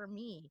like for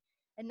me?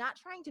 And not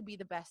trying to be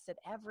the best at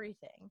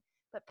everything,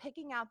 but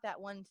picking out that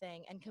one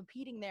thing and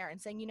competing there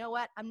and saying, you know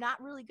what, I'm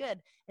not really good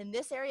in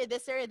this area,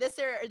 this area, this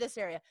area, or this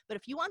area. But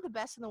if you want the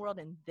best in the world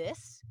in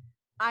this,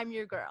 I'm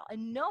your girl.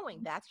 And knowing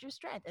that's your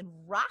strength, and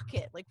rock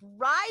it, like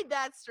ride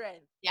that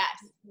strength. Yes,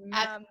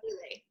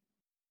 absolutely.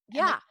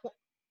 Yeah.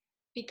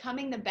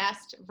 Becoming the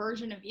best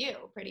version of you,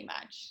 pretty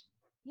much.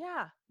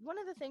 Yeah. One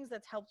of the things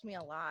that's helped me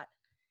a lot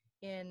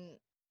in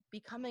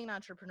becoming an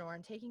entrepreneur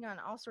and taking on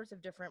all sorts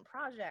of different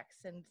projects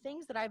and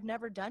things that I've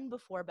never done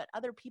before, but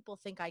other people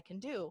think I can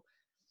do,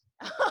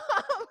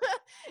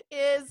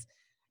 is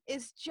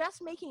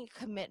just making a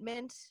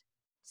commitment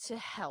to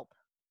help.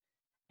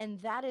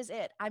 And that is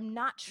it. I'm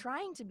not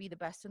trying to be the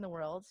best in the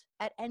world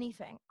at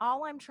anything.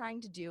 All I'm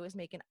trying to do is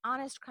make an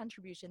honest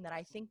contribution that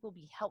I think will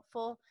be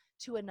helpful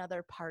to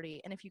another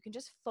party. And if you can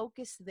just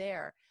focus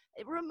there,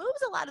 it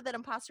removes a lot of that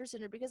imposter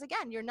syndrome, because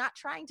again, you're not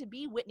trying to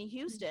be Whitney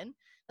Houston.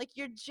 Like,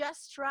 you're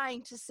just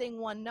trying to sing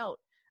one note.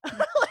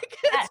 Like,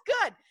 it's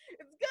good.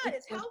 It's good.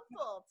 It's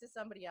helpful to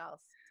somebody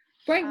else.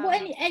 Right. Well,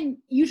 and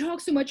you talk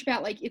so much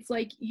about, like, it's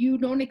like you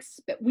don't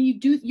expect, when you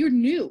do, you're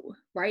new,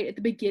 right, at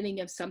the beginning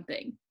of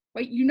something.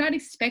 Right, you're not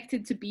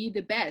expected to be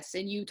the best,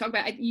 and you talk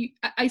about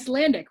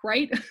Icelandic,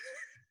 right?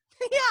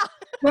 Yeah.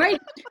 Right.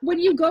 When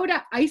you go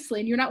to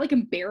Iceland, you're not like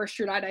embarrassed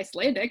you're not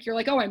Icelandic. You're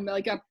like, oh, I'm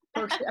like a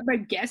person, I'm a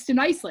guest in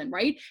Iceland,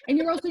 right? And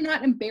you're also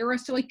not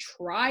embarrassed to like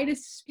try to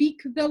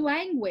speak the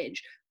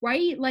language,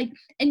 right? Like,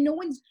 and no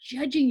one's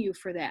judging you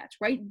for that,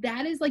 right?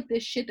 That is like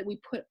this shit that we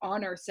put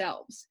on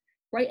ourselves,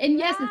 right? And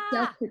yes, it's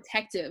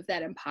self-protective,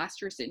 that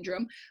imposter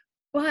syndrome,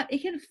 but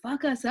it can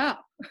fuck us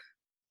up.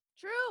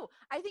 True.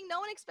 I think no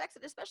one expects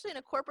it, especially in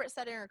a corporate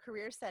setting or a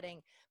career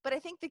setting. But I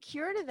think the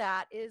cure to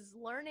that is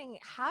learning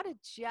how to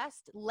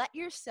just let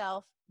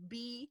yourself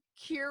be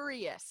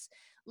curious.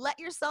 Let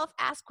yourself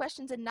ask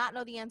questions and not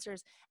know the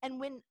answers. And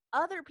when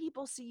other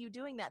people see you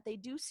doing that, they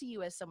do see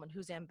you as someone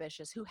who's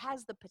ambitious, who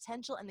has the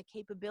potential and the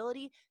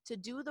capability to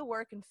do the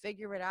work and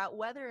figure it out,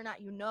 whether or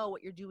not you know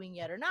what you're doing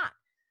yet or not.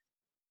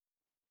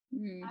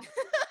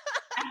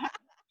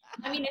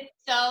 I mean, it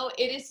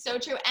is so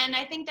true. And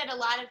I think that a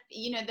lot of,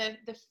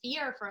 the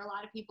fear for a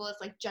lot of people is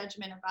like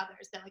judgment of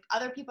others, that like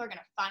other people are going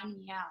to find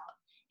me out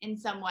in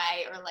some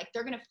way, or like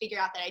they're going to figure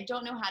out that I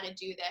don't know how to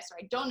do this, or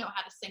I don't know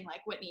how to sing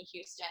like Whitney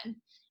Houston,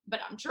 but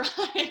I'm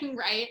trying,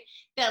 right?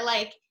 That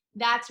like,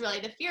 that's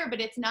really the fear,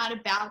 but it's not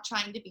about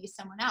trying to be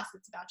someone else.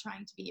 It's about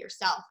trying to be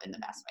yourself in the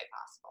best way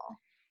possible.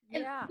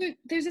 Yeah.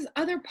 There's this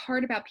other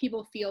part about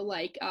people feel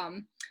like,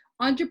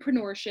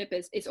 entrepreneurship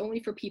is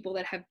only for people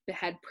that have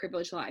had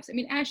privileged lives. I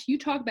mean, Ash, you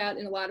talk about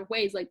in a lot of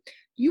ways, like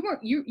you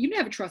didn't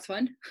have a trust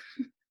fund.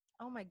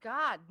 Oh my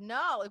God,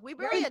 no! Like we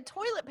barely had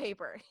toilet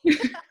paper.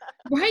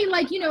 Right,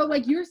 like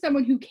like you're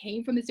someone who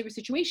came from this different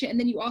situation, and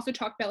then you also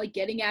talk about like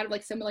getting out of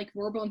like some like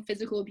verbal and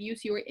physical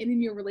abuse you were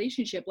in your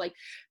relationship. Like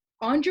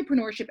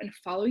entrepreneurship and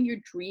following your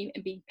dream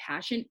and being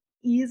passionate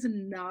is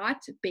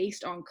not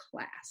based on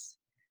class.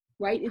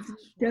 Right? It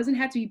doesn't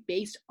have to be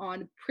based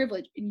on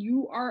privilege. And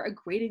you are a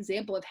great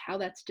example of how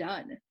that's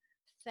done.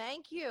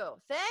 Thank you.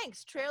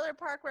 Thanks. Trailer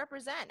Park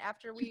represent.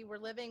 After we were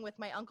living with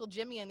my Uncle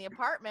Jimmy in the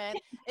apartment,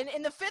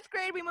 in the 5th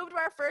grade, we moved to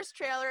our first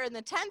trailer. In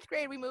the 10th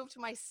grade, we moved to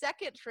my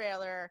second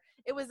trailer.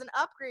 It was an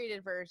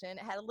upgraded version.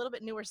 It had a little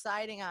bit newer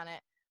siding on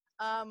it.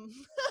 But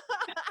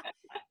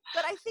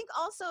I think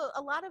also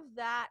a lot of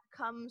that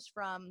comes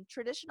from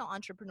traditional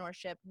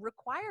entrepreneurship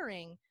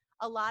requiring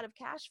a lot of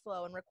cash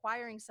flow and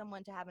requiring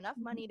someone to have enough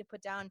money to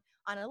put down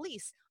on a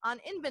lease, on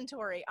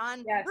inventory,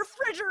 on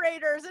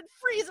refrigerators and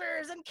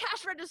freezers and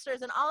cash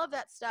registers and all of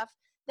that stuff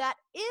that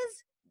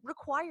is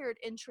required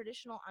in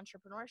traditional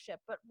entrepreneurship.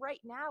 But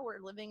right now we're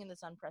living in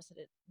this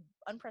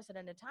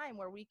unprecedented time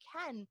where we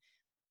can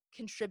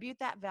contribute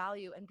that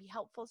value and be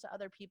helpful to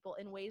other people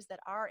in ways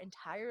that are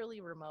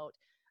entirely remote,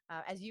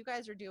 as you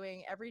guys are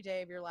doing every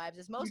day of your lives,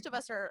 as most of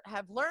us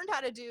have learned how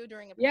to do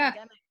during a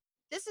pandemic.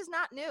 This is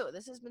not new.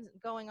 This has been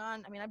going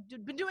on. I mean, I've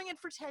been doing it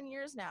for 10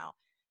 years now.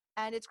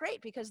 And it's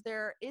great because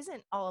there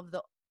isn't all of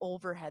the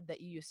overhead that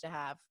you used to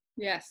have.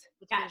 Yes.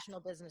 With traditional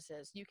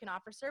businesses. You can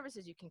offer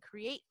services. You can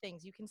create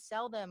things. You can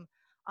sell them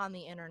on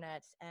the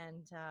internet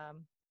and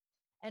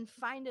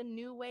find a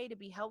new way to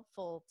be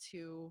helpful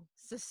to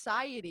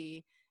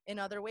society in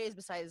other ways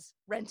besides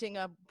renting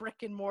a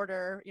brick and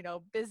mortar,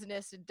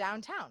 business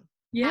downtown.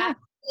 Yeah.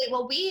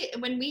 Well,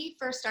 when we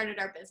first started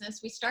our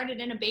business, we started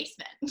in a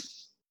basement. It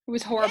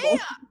was horrible.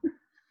 Yeah.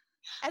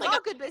 As all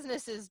good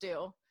businesses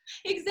do.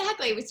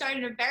 Exactly. We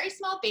started in a very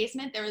small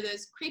basement. There were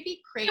those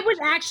creepy crates. It was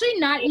actually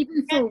not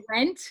even for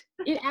rent.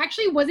 It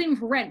actually wasn't even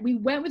for rent. We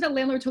went with a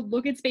landlord to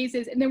look at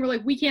spaces, and then we're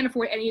like, we can't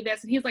afford any of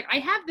this. And he's like, I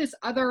have this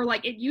other,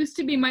 like, it used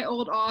to be my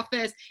old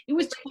office. It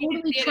was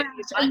totally trash.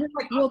 And we're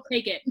like, we'll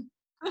take it.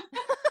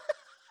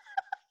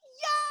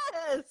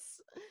 Yes.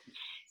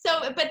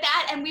 So,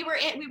 and we were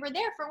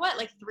there for what,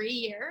 like 3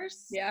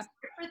 years? Yeah.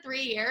 For 3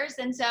 years.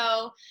 And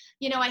so,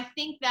 I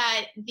think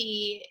that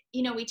we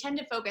tend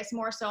to focus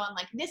more so on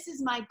like, this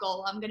is my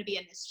goal. I'm going to be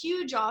in this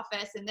huge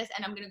office and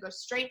I'm going to go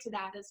straight to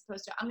that, as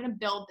opposed to I'm going to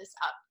build this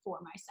up for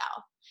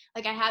myself.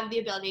 Like, I have the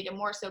ability to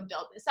more so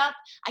build this up.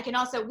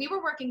 We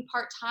were working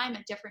part-time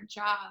at different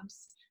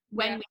jobs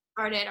when we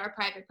started our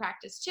private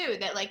practice too,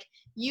 that like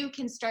you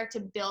can start to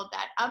build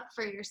that up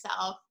for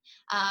yourself.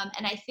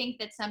 And I think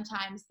that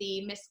sometimes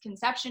the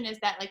misconception is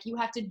that like you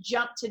have to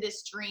jump to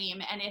this dream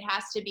and it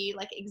has to be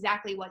like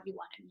exactly what you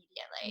want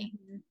immediately.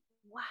 Mm-hmm.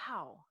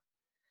 Wow.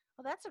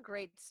 Well, that's a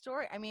great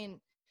story. I mean,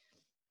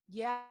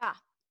 yeah,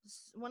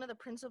 one of the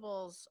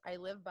principles I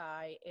live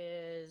by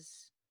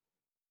is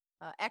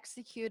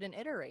execute and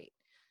iterate.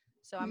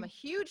 So I'm a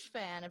huge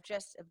fan of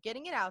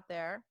getting it out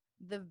there,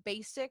 the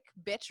basic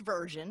bitch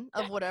version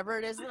of whatever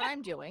it is that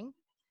I'm doing,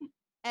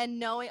 and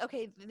knowing,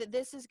 okay,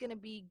 this is going to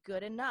be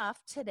good enough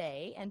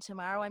today, and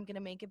tomorrow I'm going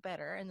to make it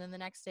better, and then the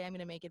next day I'm going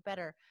to make it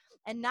better,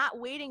 and not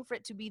waiting for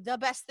it to be the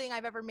best thing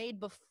I've ever made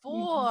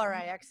before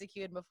I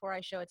execute, before I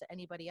show it to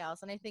anybody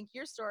else. And I think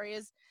your story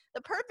is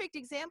the perfect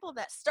example of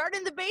that. Start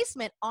in the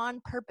basement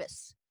on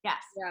purpose.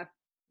 Yes. Yeah.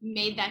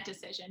 Made that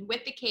decision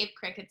with the cave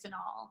crickets and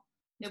all.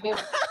 A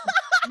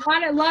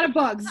lot of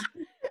bugs.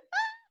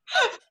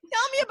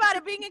 Tell me about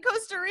it being in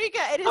Costa Rica.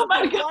 It is the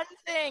one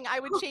thing I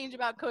would change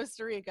about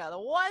Costa Rica. The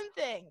one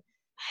thing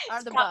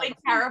are the bugs. It's probably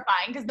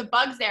terrifying because the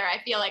bugs there, I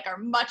feel like, are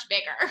much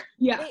bigger.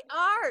 Yeah. They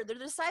are. They're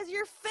the size of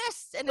your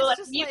fists. And it's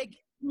just like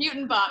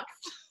mutant bugs.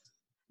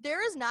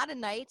 There is not a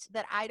night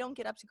that I don't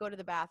get up to go to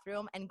the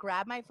bathroom and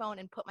grab my phone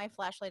and put my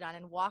flashlight on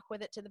and walk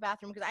with it to the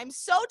bathroom because I'm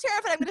so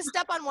terrified I'm going to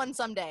step on one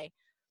someday.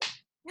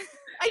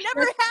 I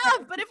never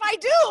have, but if I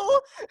do.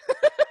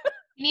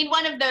 You need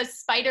one of those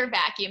spider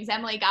vacuums.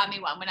 Emily got me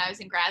one when I was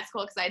in grad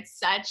school because I had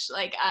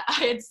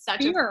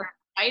such a fear of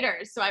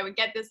spiders. So I would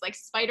get this like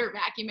spider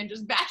vacuum and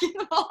just vacuum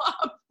them all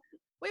up.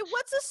 Wait,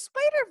 what's a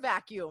spider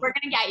vacuum? We're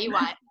going to get you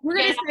one. We're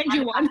going to send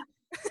you one.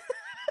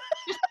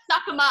 Just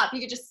suck them up. You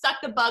could just suck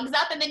the bugs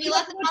up and then you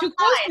let them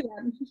outside.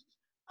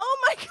 Oh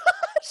my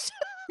gosh.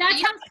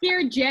 That's how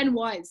scared Jen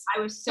was. I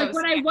was so like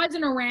when I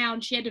wasn't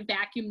around, she had to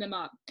vacuum them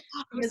up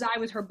because I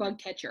was her bug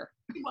catcher.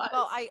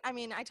 Well, I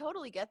mean, I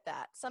totally get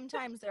that.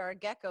 Sometimes there are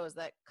geckos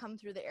that come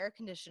through the air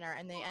conditioner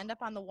and they end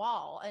up on the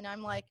wall. And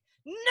I'm like,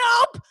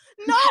 nope,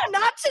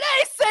 not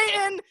today,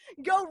 Satan.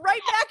 Go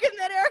right back in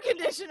that air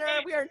conditioner.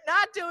 We are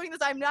not doing this.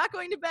 I'm not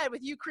going to bed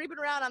with you creeping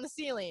around on the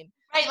ceiling.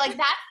 Right, like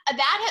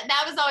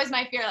that was always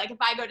my fear. Like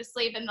if I go to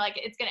sleep and like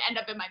it's gonna end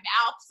up in my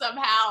mouth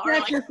somehow, or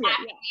like attacking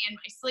me in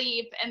my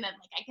sleep, and then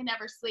like I can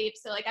never sleep.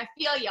 So like I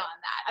feel you on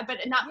that, but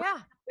not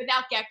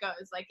without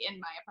geckos like in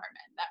my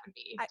apartment. That would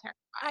be terrifying.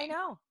 I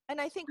know,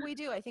 and I think we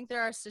do. I think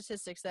there are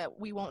statistics that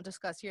we won't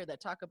discuss here that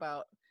talk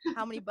about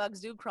how many bugs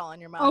do crawl in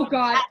your mouth. Oh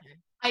God,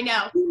 I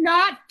know. Do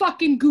not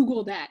fucking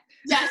Google that.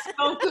 Yes,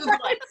 don't Google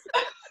it.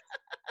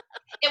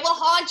 It will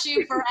haunt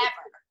you forever.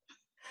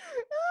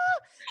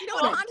 You know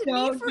what haunted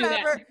me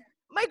forever?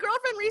 My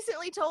girlfriend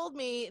recently told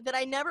me that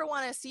I never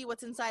want to see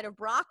what's inside of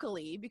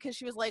broccoli because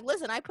she was like,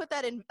 listen, I put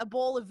that in a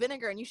bowl of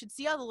vinegar and you should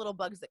see all the little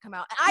bugs that come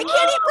out. And I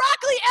can't eat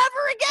broccoli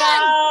ever again.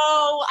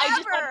 No, I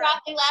just had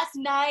broccoli last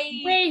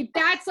night. Wait,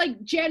 that's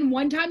like, Jen,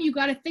 one time you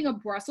got a thing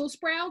of Brussels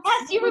sprouts?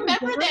 Yes, you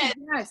remember this.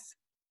 Yes.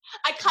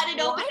 I cut it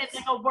open and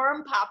like a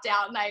worm popped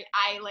out and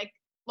I like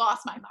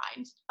lost my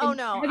mind. Oh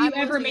no. Have you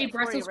ever made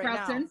Brussels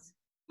sprouts since?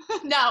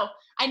 No,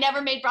 I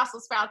never made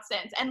Brussels sprouts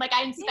since. And like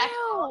I inspect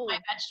all my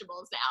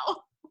vegetables now.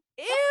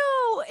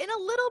 Ew, in a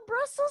little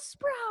Brussels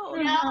sprout.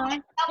 Yeah.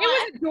 It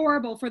was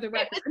adorable for the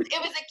record.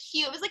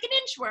 It was like an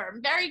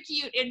inchworm, very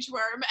cute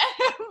inchworm.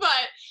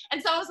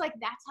 And so I was like,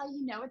 that's how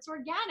you know it's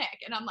organic.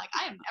 And I'm like,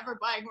 I am never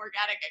buying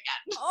organic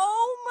again.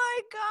 Oh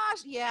my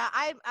gosh. Yeah,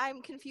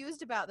 I'm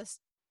confused about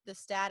the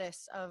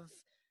status of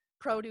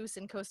produce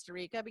in Costa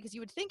Rica because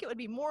you would think it would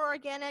be more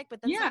organic, but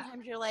then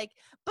sometimes you're like,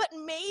 but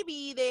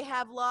maybe they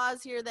have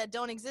laws here that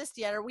don't exist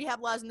yet, or we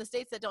have laws in the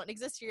States that don't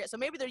exist here yet, so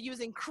maybe they're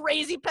using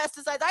crazy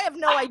pesticides. I have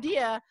no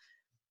idea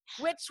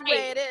which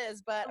way it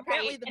is, but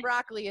apparently the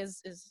broccoli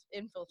is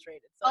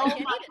infiltrated. So oh my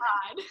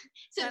God.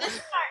 So this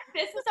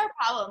is our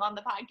problem on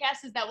the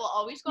podcast is that we'll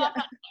always go off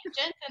on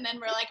tangents and then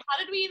we're like, how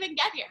did we even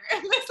get here?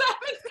 This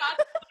happens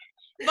constantly.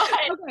 But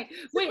okay,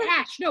 wait,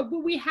 Ash. No,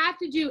 but we have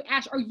to do.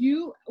 Ash,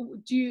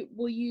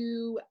 will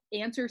you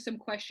answer some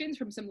questions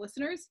from some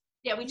listeners?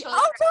 Yeah, we totally.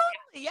 Oh,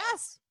 totally.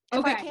 Yes.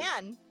 Okay. If I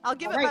can, I'll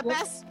give it my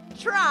best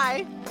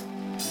try.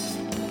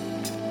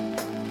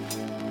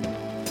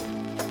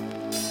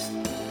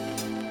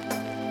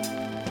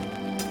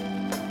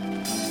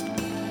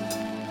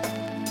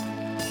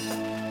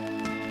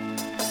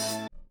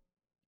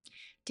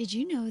 Did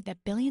you know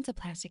that billions of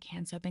plastic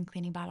hand soap and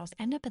cleaning bottles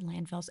end up in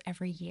landfills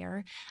every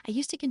year? I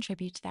used to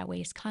contribute to that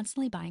waste,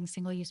 constantly buying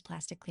single-use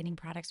plastic cleaning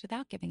products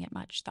without giving it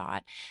much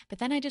thought. But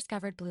then I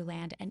discovered Blue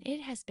Land, and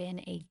it has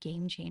been a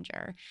game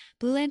changer.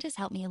 Blue Land has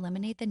helped me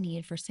eliminate the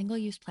need for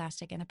single-use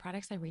plastic in the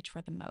products I reach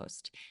for the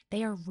most.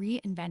 They are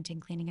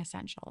reinventing cleaning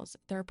essentials.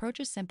 Their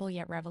approach is simple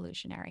yet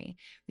revolutionary.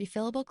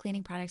 Refillable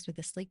cleaning products with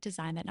a sleek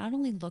design that not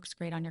only looks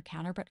great on your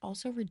counter, but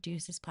also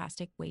reduces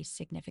plastic waste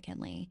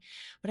significantly.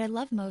 What I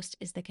love most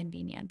is the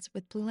convenience.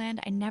 With Blue Land,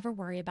 I never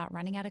worry about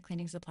running out of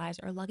cleaning supplies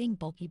or lugging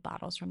bulky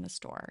bottles from the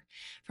store.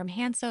 From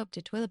hand soap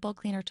to toilet bowl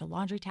cleaner to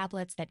laundry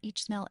tablets that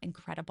each smell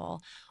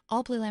incredible,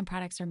 all Blue Land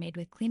products are made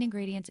with clean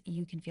ingredients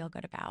you can feel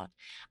good about.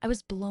 I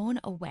was blown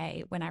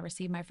away when I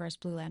received my first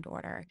Blue Land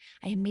order.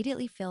 I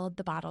immediately filled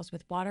the bottles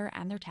with water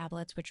and their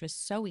tablets, which was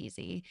so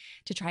easy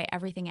to try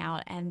everything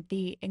out. And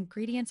the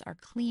ingredients are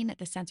clean,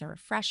 the scents are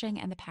refreshing,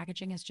 and the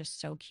packaging is just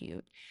so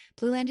cute.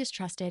 Blue Land is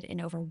trusted in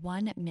over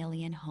 1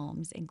 million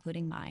homes,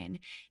 including mine.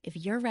 If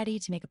you're ready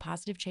to make a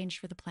positive change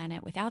for the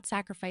planet without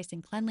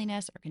sacrificing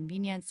cleanliness or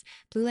convenience,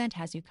 Blue Land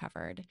has you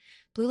covered.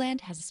 Blue Land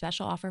has a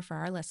special offer for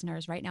our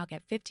listeners. Right now,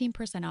 get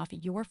 15% off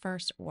your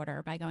first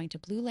order by going to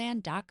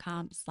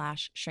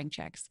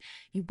blueland.com/shrinkchicks.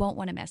 You won't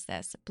want to miss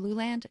this.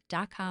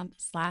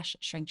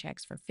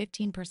 blueland.com/shrinkchicks for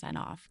 15%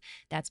 off.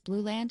 That's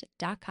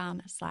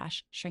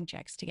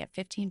blueland.com/shrinkchicks to get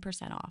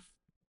 15% off.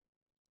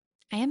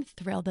 I am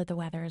thrilled that the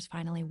weather is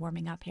finally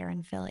warming up here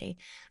in Philly.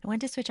 I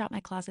went to switch out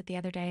my closet the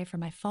other day from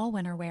my fall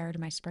winter wear to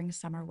my spring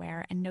summer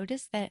wear and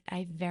noticed that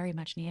I very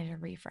much needed a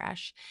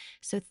refresh.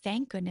 So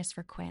thank goodness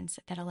for Quince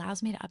that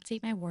allows me to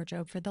update my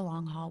wardrobe for the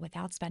long haul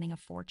without spending a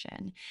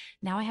fortune.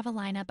 Now I have a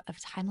lineup of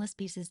timeless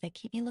pieces that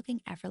keep me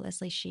looking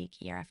effortlessly chic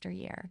year after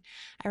year.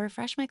 I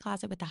refresh my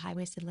closet with the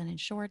high-waisted linen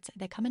shorts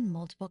that come in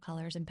multiple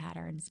colors and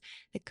patterns,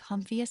 the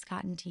comfiest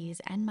cotton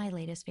tees, and my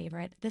latest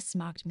favorite, the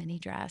smocked mini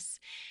dress.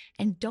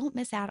 And don't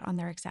miss out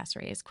on their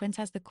accessories. Quince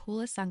has the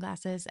coolest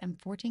sunglasses and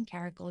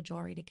 14-karat gold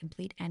jewelry to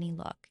complete any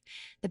look.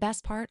 The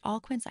best part, all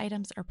Quince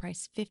items are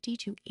priced 50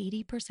 to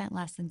 80%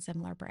 less than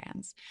similar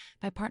brands.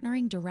 By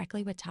partnering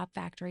directly with top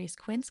factories,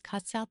 Quince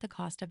cuts out the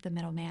cost of the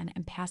middleman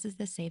and passes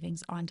the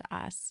savings on to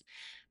us.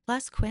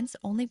 Plus, Quince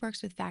only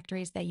works with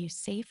factories that use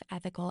safe,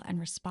 ethical, and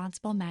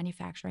responsible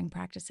manufacturing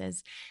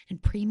practices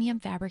and premium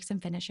fabrics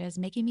and finishes,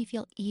 making me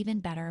feel even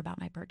better about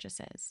my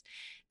purchases.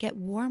 Get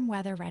warm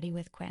weather ready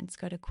with Quince.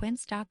 Go to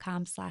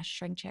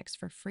quince.com/shrinkchicks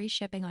for free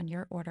shipping on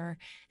your order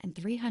and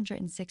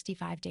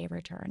 365-day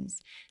returns.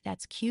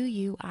 That's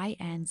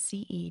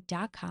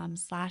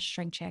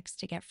QUINCE.com/shrinkchicks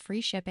to get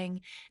free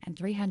shipping and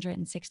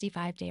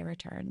 365-day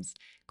returns.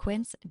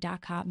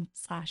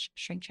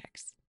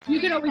 Quince.com/shrinkchicks. You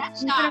can always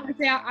say,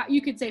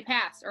 you could say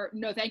pass or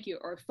no thank you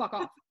or fuck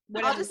off.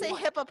 I'll just say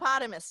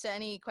hippopotamus to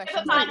any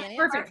questions.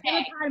 Perfect.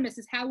 Hippopotamus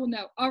is how we'll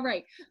know. All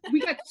right.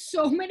 We got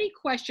so many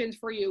questions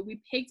for you.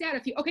 We picked out a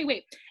few. Okay,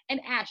 wait.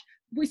 And Ash,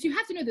 so you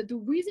have to know that the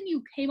reason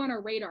you came on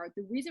our radar,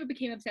 the reason we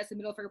became obsessed with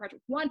Middle Finger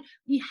Project, one,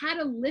 we had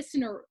a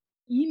listener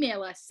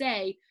email us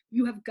say,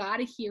 you have got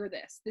to hear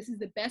this. This is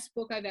the best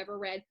book I've ever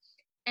read.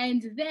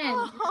 And then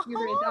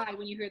you're going to die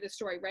when you hear this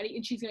story. Ready?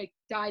 And she's going to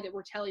die that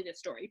we're telling this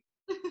story.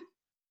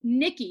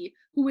 Nikki,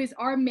 who is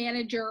our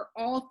manager,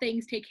 all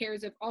things Shrink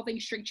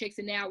Chicks,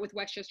 and now with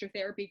Westchester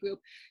Therapy Group.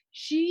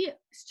 She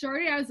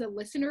started out as a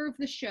listener of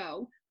the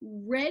show,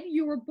 read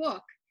your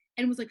book,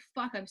 and was like,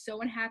 fuck, I'm so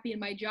unhappy in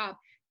my job.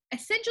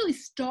 Essentially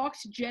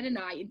stalked Jen and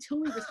I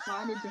until we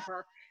responded to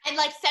her. And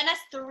like sent us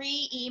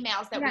 3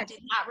 emails that we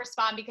did not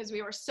respond because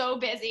we were so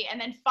busy.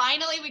 And then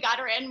finally we got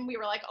her in and we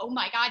were like, oh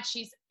my God,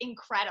 she's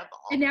incredible.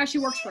 And now she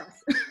works for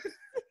us.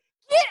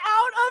 Get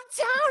out of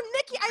town,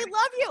 Nikki. I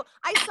love you.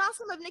 I saw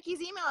some of Nikki's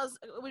emails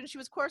when she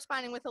was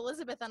corresponding with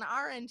Elizabeth on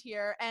our end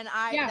here, and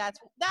I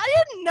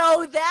didn't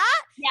know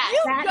that. Yeah,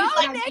 you go,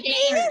 Nikki.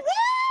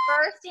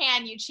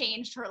 Firsthand, you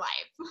changed her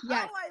life.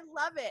 Yes. Oh, I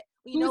love it.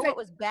 Well, you know what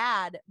was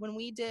bad when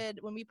we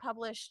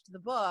published the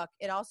book?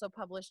 It also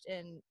published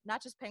in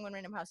not just Penguin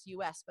Random House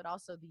US, but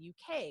also the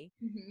UK.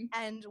 Mm-hmm.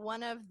 And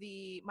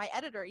my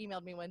editor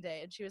emailed me one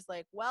day, and she was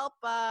like, "Well,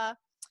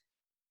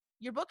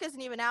 your book isn't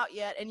even out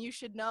yet, and you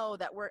should know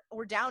that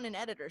we're down an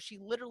editor. She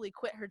literally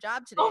quit her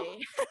job today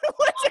and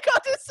went to go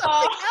do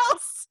something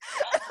else."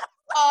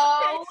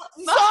 Oh,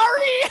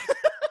 sorry.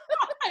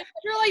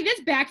 You're like,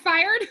 this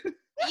backfired.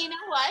 You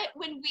know what?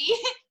 When we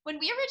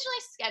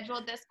originally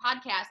scheduled this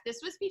podcast, this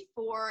was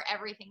before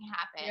everything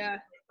happened,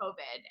 with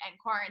COVID and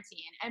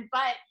quarantine,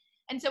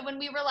 and so when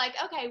we were like,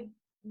 okay,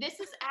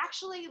 this is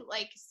actually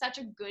like such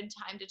a good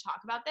time to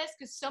talk about this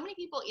because so many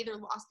people either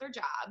lost their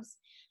jobs,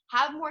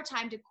 have more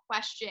time to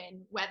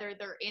question whether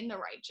they're in the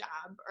right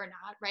job or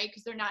not, right?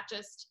 Because they're not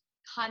just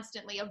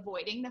constantly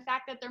avoiding the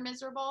fact that they're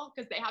miserable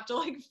because they have to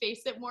like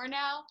face it more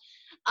now.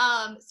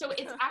 So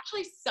it's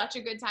actually such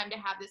a good time to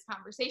have this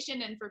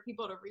conversation and for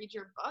people to read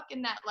your book,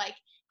 and that like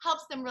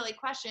helps them really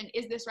question,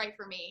 is this right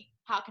for me?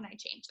 How can I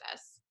change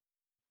this?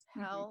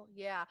 Hell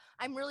yeah.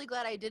 I'm really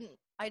glad I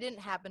didn't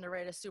happen to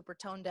write a super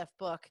tone deaf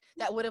book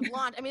that would have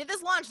launched. I mean,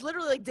 this launched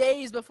literally like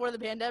days before the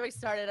pandemic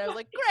started. I was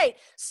like, great,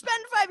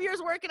 spend 5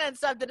 years working on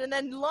something and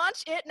then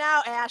launch it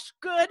now, Ash.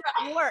 Good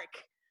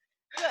work.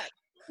 Good.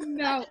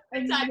 No,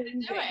 Time to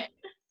do it.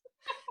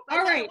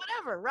 All right.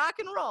 Whatever. Rock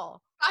and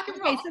roll. Rock and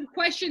roll. Okay, some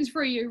questions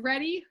for you.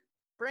 Ready?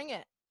 Bring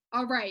it.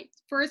 All right.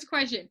 First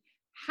question.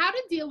 How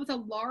to deal with a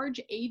large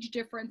age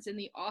difference in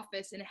the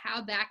office and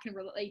how that can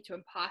relate to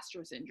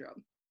imposter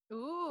syndrome.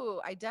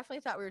 Ooh, I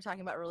definitely thought we were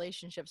talking about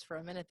relationships for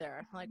a minute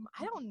there. I'm like,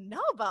 I don't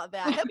know about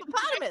that.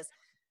 Hippopotamus.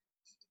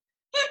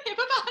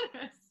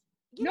 Hippopotamus.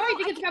 I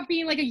think it's about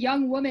being like a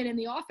young woman in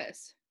the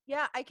office.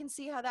 Yeah, I can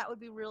see how that would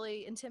be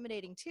really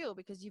intimidating too,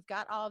 because you've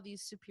got all of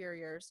these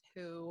superiors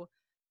who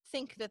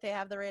think that they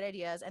have the right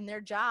ideas and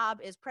their job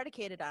is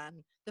predicated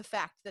on the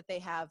fact that they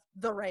have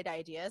the right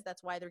ideas.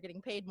 That's why they're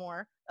getting paid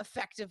more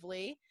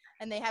effectively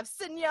and they have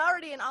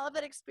seniority and all of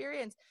that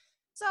experience.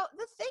 So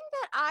the thing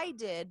that I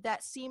did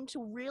that seemed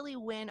to really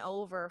win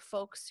over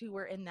folks who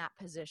were in that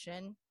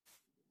position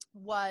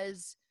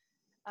was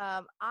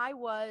I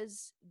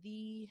was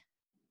the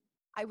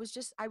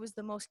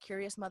most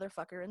curious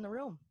motherfucker in the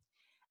room.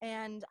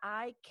 And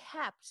I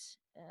kept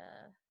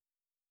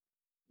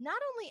not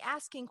only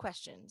asking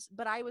questions,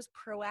 but I was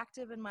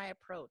proactive in my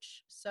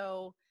approach.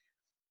 So,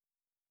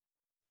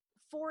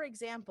 for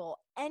example,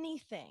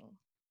 anything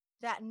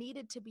that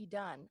needed to be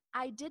done,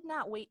 I did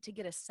not wait to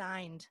get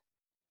assigned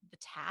the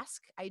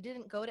task. I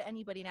didn't go to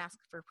anybody and ask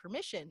for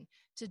permission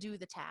to do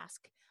the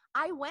task.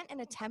 I went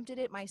and attempted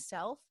it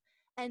myself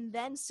and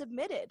then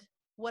submitted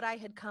what I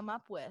had come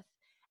up with.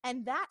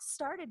 And that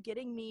started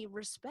getting me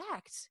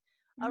respect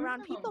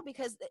around people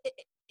because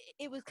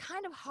it was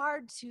kind of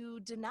hard to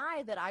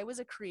deny that I was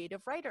a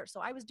creative writer. So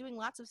I was doing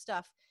lots of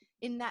stuff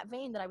in that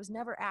vein that I was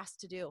never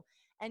asked to do.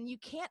 And you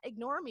can't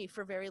ignore me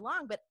for very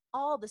long, but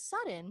all of a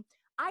sudden,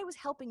 I was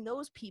helping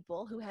those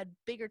people who had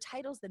bigger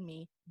titles than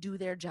me do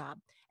their job.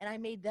 And I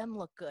made them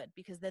look good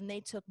because then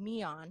they took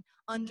me on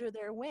under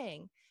their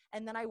wing.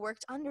 And then I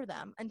worked under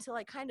them until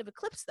I kind of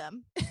eclipsed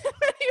them. But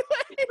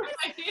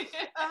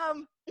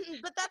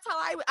that's how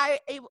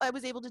I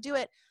was able to do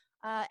it.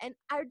 And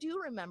I do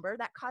remember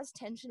that caused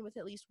tension with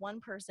at least one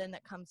person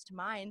that comes to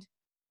mind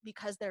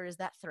because there is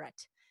that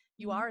threat.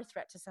 You are a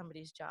threat to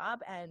somebody's job.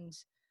 And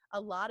a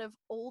lot of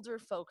older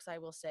folks, I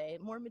will say,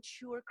 more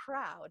mature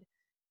crowd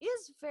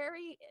is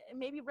very,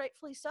 maybe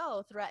rightfully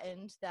so,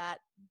 threatened that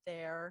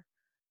they're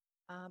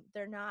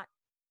not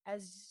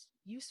as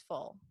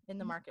useful in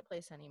the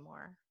marketplace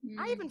anymore.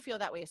 I even feel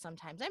that way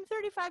sometimes. I'm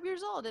 35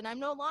 years old and I'm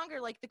no longer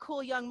like the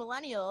cool young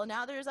millennial.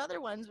 Now there's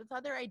other ones with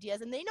other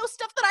ideas and they know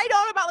stuff that I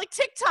don't about, like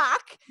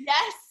TikTok.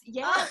 Yes,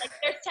 yeah, like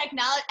there's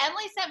technology.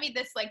 Emily sent me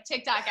this like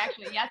TikTok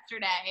actually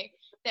yesterday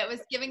that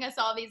was giving us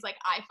all these like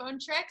iPhone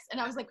tricks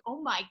and I was like,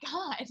 oh my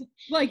God.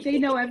 Like they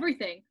know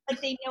everything. Like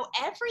they know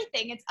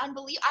everything. It's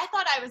unbelievable. I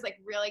thought I was like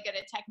really good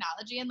at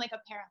technology and like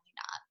apparently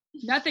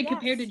not. Nothing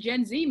compared to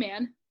Gen Z,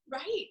 man.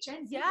 Right,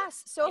 Gen Z.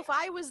 Yes. So if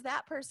I was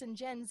that person,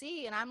 Gen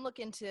Z, and I'm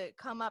looking to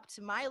come up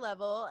to my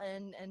level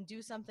and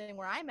do something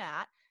where I'm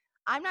at,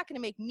 I'm not going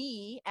to make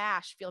me,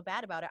 Ash, feel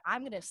bad about it.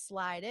 I'm going to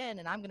slide in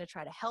and I'm going to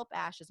try to help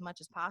Ash as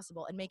much as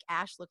possible and make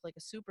Ash look like a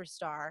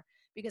superstar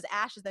because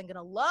Ash is then going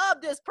to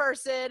love this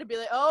person and be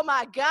like, oh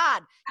my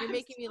God, you're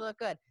making me look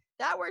good.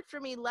 That worked for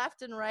me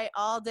left and right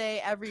all day,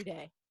 every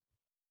day.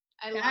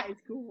 That is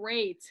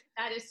great.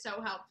 That is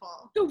so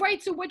helpful. So,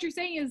 right. So what you're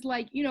saying is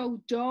like,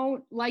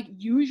 don't like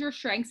use your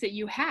strengths that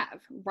you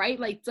have, right?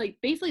 Like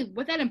basically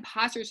what that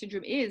imposter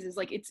syndrome is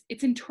like, it's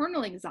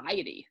internal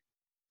anxiety.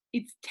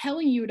 It's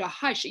telling you to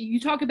hush. You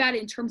talk about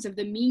it in terms of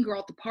the mean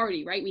girl at the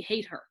party, right? We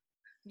hate her.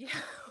 Yeah,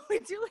 we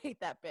do hate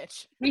that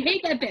bitch. We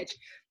hate that bitch,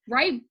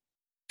 right?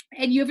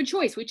 And you have a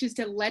choice, which is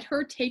to let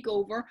her take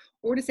over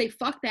or to say,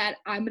 fuck that,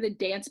 I'm going to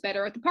dance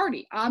better at the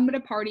party. I'm going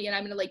to party and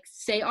I'm going to like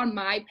stay on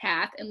my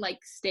path and like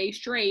stay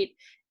straight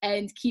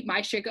and keep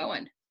my shit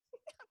going.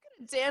 I'm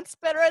going to dance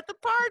better at the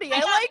party.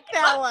 I like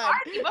that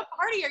one. What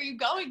party are you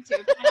going to?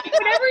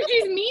 Whatever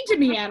she's mean to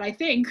me at, I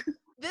think.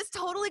 This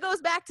totally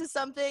goes back to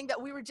something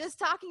that we were just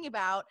talking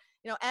about.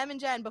 Em and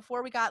Jen,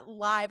 before we got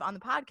live on the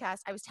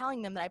podcast, I was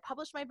telling them that I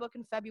published my book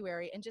in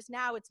February and just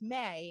now it's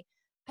May.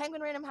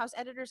 Penguin Random House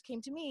editors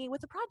came to me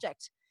with a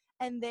project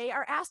and they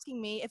are asking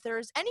me if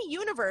there's any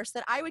universe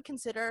that I would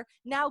consider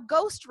now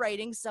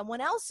ghostwriting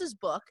someone else's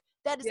book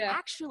that is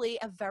actually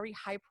a very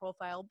high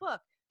profile book.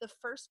 The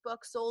first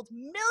book sold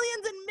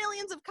millions and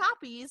millions of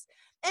copies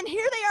and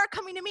here they are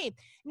coming to me.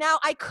 Now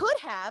I could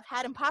have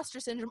had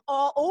imposter syndrome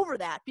all over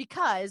that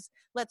because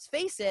let's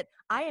face it,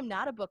 I am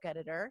not a book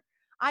editor.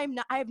 I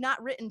have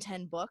not written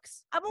 10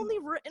 books. I've only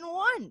written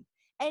one.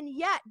 And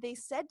yet they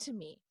said to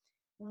me,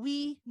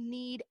 we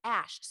need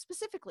Ash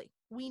specifically.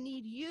 We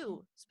need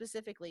you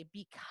specifically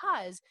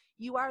because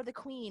you are the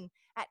queen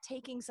at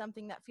taking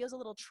something that feels a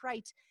little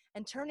trite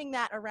and turning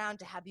that around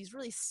to have these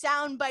really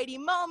soundbitey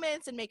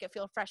moments and make it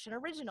feel fresh and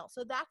original.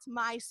 So that's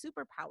my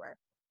superpower.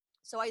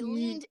 So I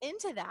leaned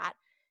into that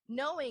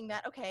knowing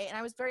that, okay, and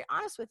I was very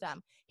honest with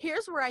them.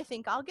 Here's where I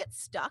think I'll get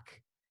stuck.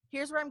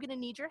 Here's where I'm going to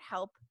need your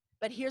help.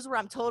 but here's where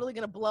I'm totally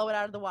going to blow it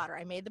out of the water.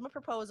 I made them a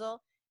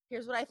proposal.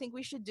 Here's what I think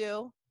we should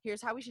do.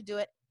 Here's how we should do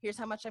it. Here's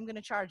how much I'm going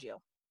to charge you.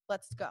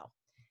 Let's go.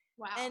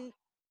 Wow. And,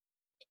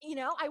 you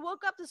know, I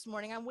woke up this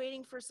morning, I'm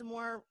waiting for some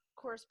more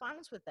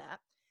correspondence with that.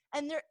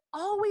 And there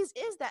always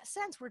is that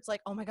sense where it's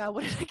like, oh my God,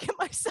 what did I get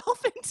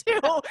myself into?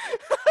 Right?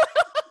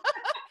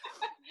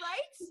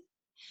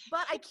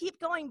 But I keep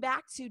going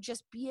back to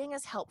just being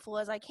as helpful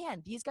as I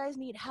can. These guys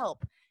need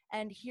help,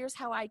 and here's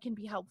how I can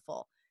be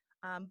helpful.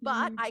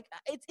 But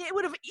it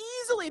would have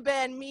easily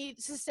been me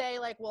to say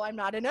like, well, I'm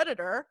not an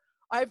editor.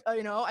 I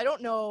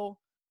don't know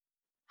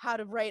how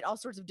to write all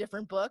sorts of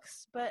different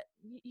books, but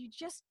you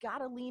just got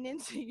to lean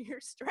into your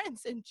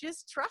strengths and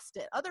just trust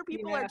it. Other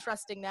people are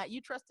trusting that.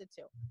 You trust it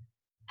too.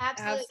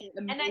 Absolutely.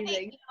 And I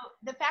think,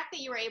 the fact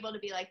that you were able to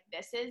be like,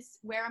 this is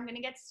where I'm going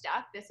to get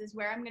stuck. This is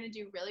where I'm going to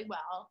do really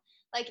well.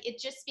 Like, it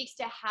just speaks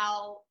to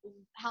how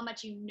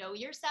much you know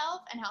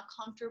yourself and how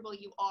comfortable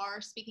you are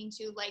speaking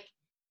to, like,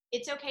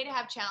 it's okay to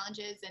have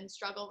challenges and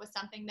struggle with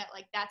something that,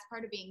 like, that's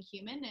part of being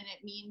human. And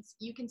it means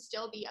you can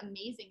still be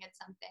amazing at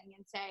something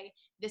and say,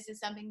 this is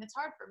something that's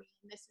hard for me.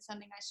 And this is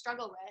something I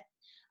struggle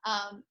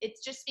with. It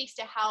just speaks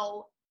to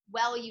how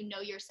well you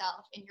know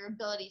yourself and your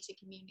ability to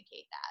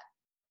communicate that.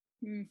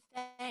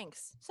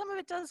 Thanks. Some of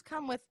it does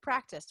come with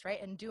practice, right?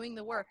 And doing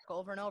the work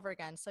over and over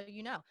again. So,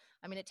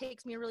 I mean, it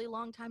takes me a really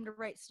long time to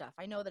write stuff.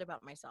 I know that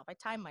about myself. I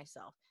time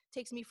myself. It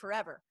takes me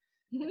forever.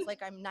 It's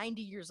like I'm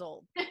 90 years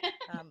old.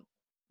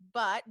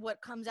 But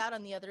what comes out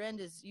on the other end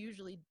is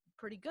usually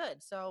pretty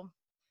good. So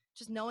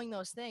just knowing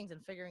those things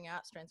and figuring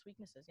out strengths,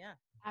 weaknesses. Yeah.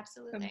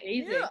 Absolutely.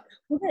 Amazing. Yeah.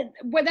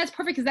 Well, that's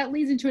perfect, because that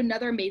leads into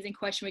another amazing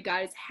question we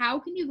got, is how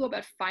can you go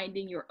about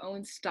finding your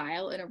own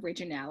style and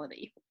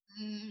originality?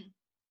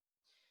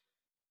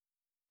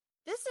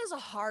 This is a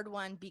hard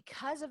one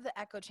because of the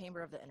echo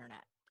chamber of the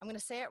internet. I'm going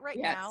to say it right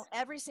now.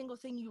 Every single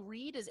thing you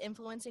read is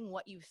influencing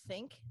what you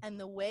think and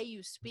the way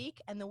you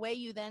speak and the way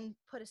you then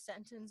put a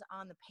sentence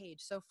on the page.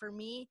 So for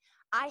me,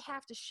 I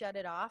have to shut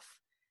it off,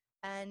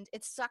 and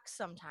it sucks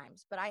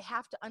sometimes, but I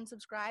have to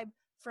unsubscribe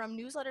from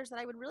newsletters that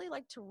I would really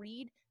like to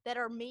read that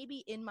are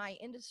maybe in my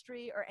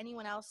industry or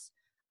anyone else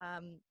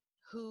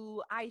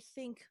who I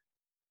think,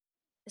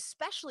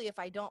 especially if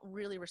I don't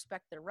really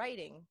respect their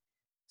writing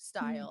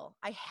style,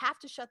 I have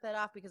to shut that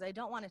off because I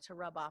don't want it to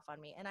rub off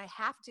on me. And I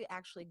have to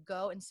actually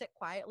go and sit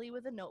quietly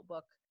with a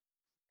notebook.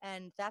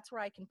 And that's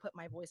where I can put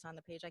my voice on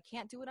the page. I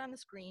can't do it on the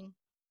screen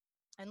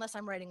unless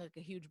I'm writing like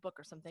a huge book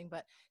or something.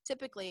 But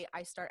typically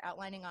I start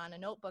outlining on a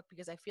notebook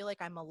because I feel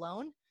like I'm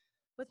alone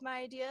with my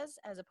ideas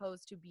as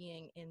opposed to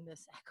being in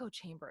this echo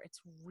chamber. It's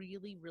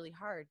really, really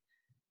hard.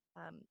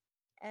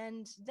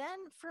 And then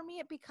for me,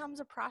 it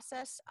becomes a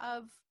process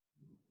of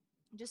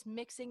just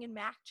mixing and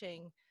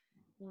matching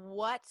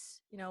what's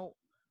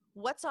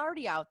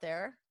already out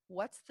there,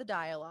 what's the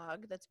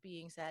dialogue that's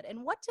being said,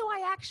 and what do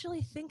I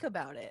actually think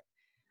about it.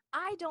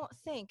 I don't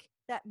think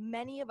that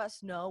many of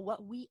us know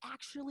what we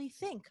actually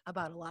think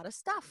about a lot of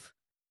stuff.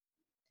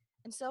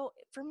 And so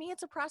for me,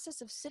 it's a process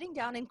of sitting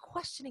down and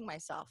questioning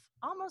myself,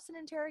 almost an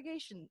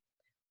interrogation.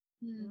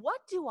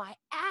 What do I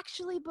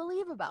actually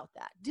believe about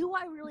that? Do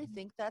I really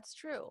think that's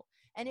true?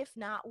 And if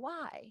not,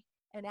 why?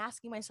 And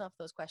asking myself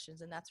those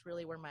questions. And that's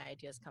really where my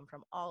ideas come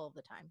from all of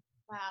the time.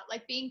 Wow.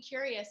 Like being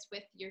curious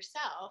with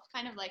yourself,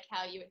 kind of like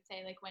how you would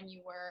say, like when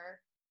you were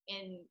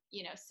in,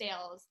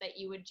 sales, that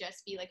you would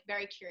just be like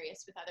very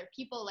curious with other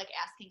people, like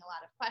asking a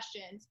lot of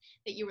questions,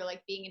 that you were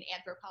like being an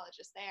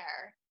anthropologist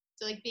there.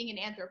 So like being an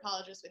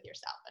anthropologist with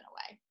yourself in a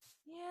way.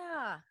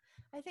 Yeah.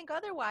 I think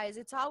otherwise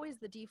it's always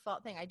the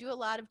default thing. I do a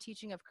lot of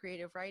teaching of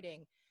creative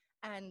writing,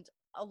 and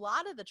a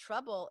lot of the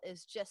trouble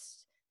is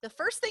just the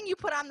first thing you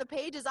put on the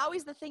page is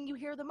always the thing you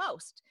hear the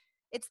most.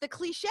 It's the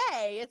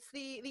cliche. It's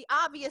the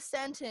obvious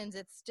sentence.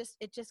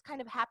 It just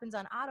kind of happens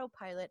on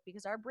autopilot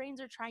because our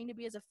brains are trying to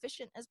be as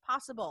efficient as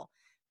possible.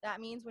 That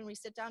means when we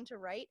sit down to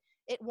write,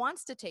 it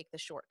wants to take the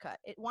shortcut.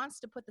 It wants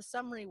to put the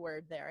summary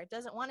word there. It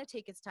doesn't want to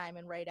take its time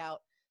and write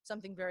out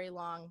something very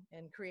long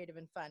and creative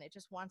and fun. It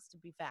just wants to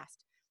be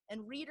fast.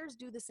 And readers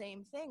do the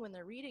same thing when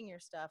they're reading your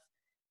stuff.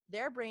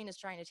 Their brain is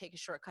trying to take a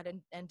shortcut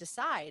and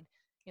decide,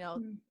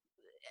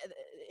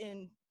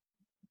 in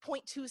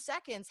 0.2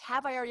 seconds,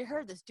 have I already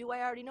heard this? Do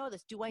I already know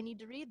this? Do I need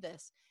to read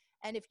this?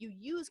 And if you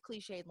use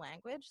cliched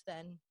language,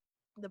 then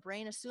the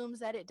brain assumes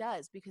that it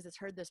does because it's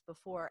heard this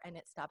before and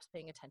it stops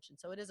paying attention.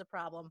 So it is a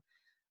problem.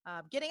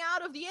 Getting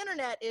out of the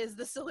internet is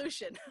the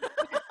solution.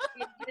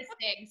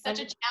 Interesting. Such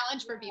a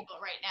challenge for people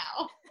right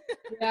now.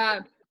 Yeah.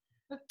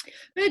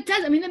 But it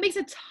does. I mean, that makes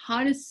a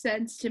ton of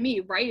sense to me,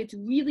 right? It's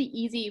really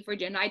easy for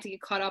Jen and I to get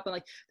caught up in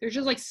like, there's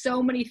just like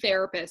so many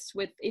therapists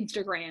with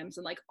Instagrams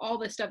and like all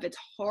this stuff. It's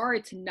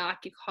hard to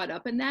not get caught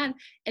up in that.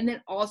 And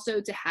then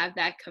also to have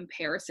that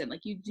comparison.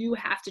 Like you do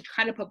have to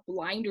kind of put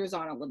blinders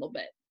on a little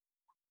bit.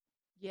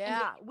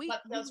 Yeah.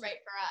 What feels right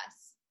for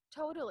us.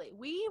 Totally.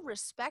 We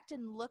respect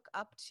and look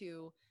up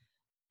to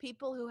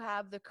people who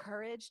have the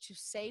courage to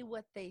say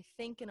what they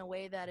think in a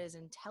way that is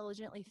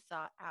intelligently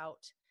thought out,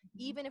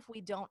 even if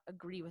we don't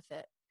agree with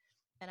it.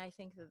 And I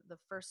think that the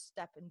first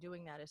step in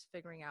doing that is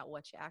figuring out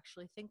what you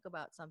actually think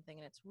about something.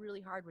 And it's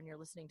really hard when you're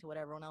listening to what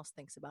everyone else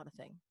thinks about a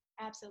thing.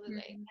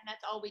 Absolutely. And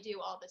that's all we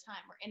do all the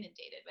time. We're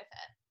inundated with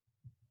it.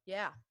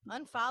 Yeah.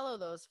 Unfollow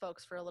those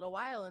folks for a little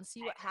while and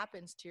see what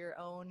happens to your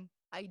own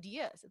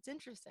ideas. It's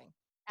interesting.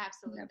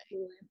 Absolutely.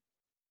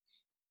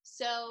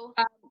 So,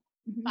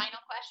 Mm-hmm. final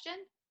question.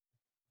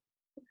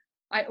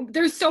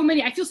 There's so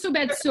many. I feel so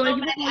bad. There's so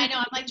many. I know.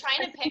 I'm like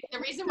trying to pick the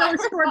reason why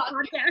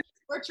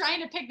we're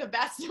trying to pick the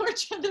best.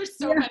 There's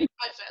so many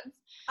questions.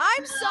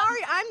 I'm sorry.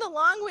 I'm the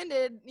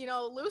long-winded,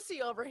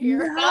 Lucy over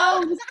here.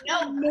 No, we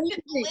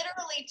can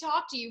literally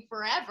talk to you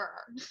forever.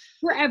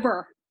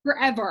 Forever.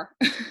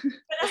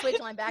 Just wait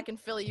till I'm back in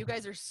Philly. You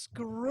guys are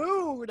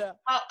screwed.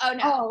 Oh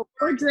no. Oh,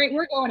 we're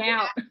going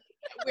out.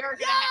 We're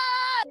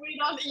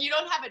gonna. You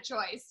don't have a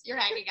choice. You're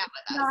hanging out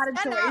with us. Not a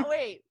choice. Cannot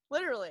wait.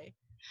 Literally.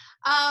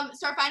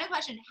 So our final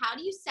question, how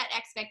do you set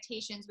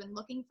expectations when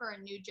looking for a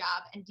new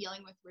job and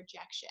dealing with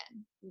rejection?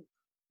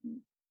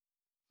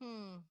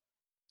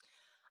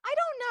 I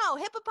don't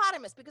know.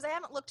 Hippopotamus, because I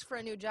haven't looked for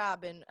a new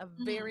job in a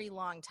very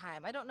long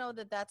time. I don't know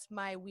that that's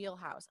my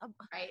wheelhouse.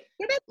 Right.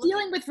 What about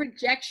dealing with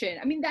rejection?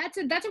 I mean, that's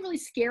a really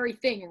scary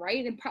thing,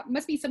 right? It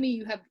must be something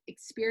you have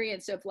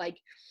experienced of, like,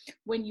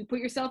 when you put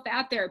yourself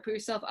out there, put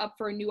yourself up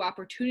for a new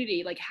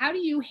opportunity. Like, how do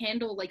you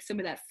handle, like, some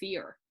of that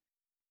fear?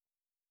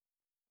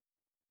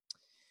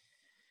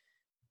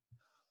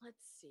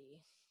 Let's see.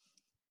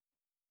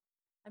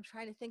 I'm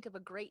trying to think of a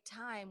great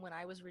time when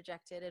I was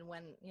rejected and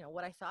when,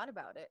 what I thought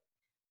about it.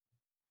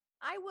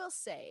 I will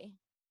say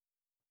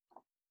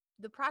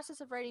the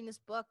process of writing this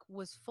book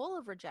was full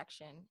of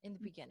rejection in the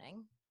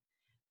beginning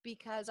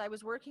because I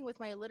was working with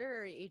my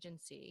literary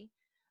agency,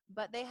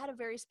 but they had a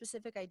very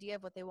specific idea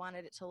of what they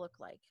wanted it to look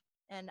like.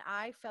 And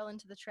I fell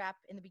into the trap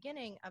in the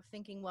beginning of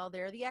thinking, well,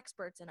 they're the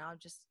experts and I'll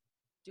just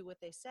do what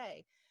they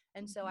say.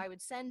 And so I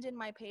would send in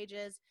my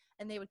pages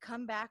and they would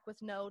come back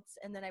with notes,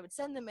 and then I would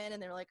send them in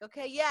and they were like,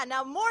 okay, yeah,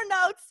 now more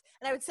notes.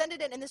 And I would send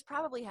it in, and this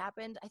probably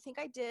happened. I think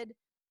I did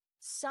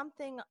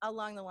something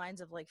along the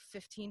lines of like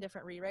 15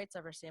 different rewrites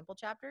of our sample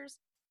chapters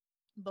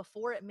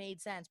before it made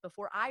sense,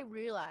 before I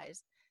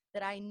realized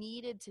that I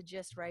needed to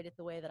just write it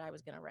the way that I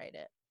was going to write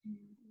it.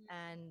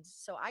 And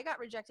so I got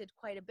rejected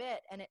quite a bit,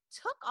 and it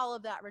took all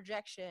of that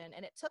rejection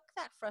and it took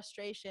that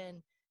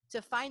frustration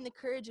to find the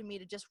courage in me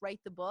to just write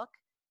the book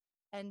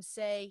and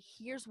say,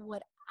 here's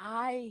what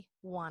I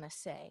want to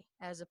say,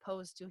 as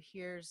opposed to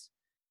here's,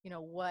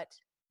 what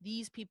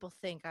these people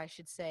think I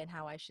should say and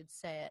how I should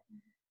say it.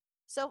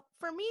 So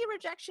for me,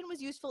 rejection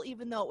was useful,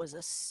 even though it was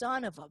a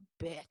son of a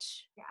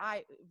bitch. Yeah.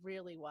 It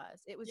really was.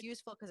 It was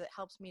useful because it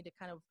helps me to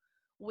kind of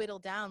whittle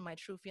down my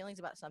true feelings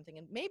about something.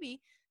 And maybe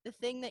the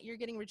thing that you're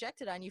getting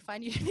rejected on, you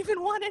find you didn't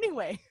even want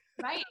anyway.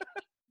 Right.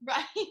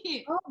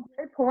 Oh,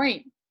 great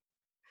point.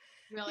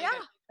 Really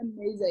good.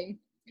 Amazing.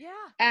 Yeah.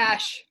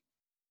 Ash,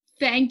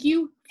 thank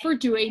you for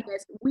doing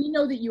this. We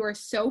know that you are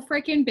so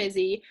freaking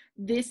busy.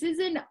 This is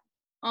an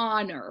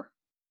honor,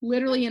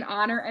 literally an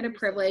honor and a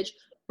privilege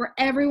for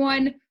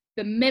everyone.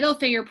 The Middle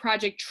Finger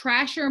Project,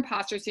 trash your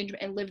imposter syndrome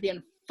and live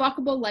the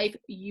unfuckable life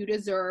you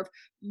deserve.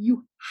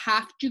 You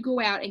have to go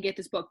out and get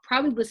this book.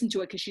 Probably listen to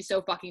it because she's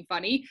so fucking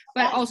funny,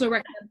 but also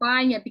recommend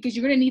buying it because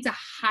you're going to need to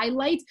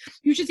highlight.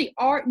 You should see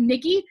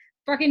Nikki,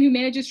 fucking who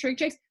manages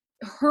ShrinkChicks,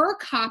 her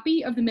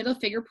copy of the Middle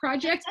Finger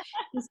Project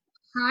is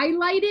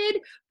highlighted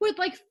with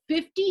like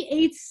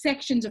 58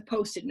 sections of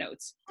Post-it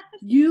notes.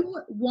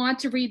 You want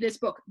to read this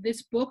book.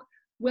 This book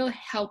will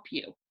help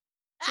you.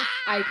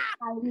 I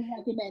highly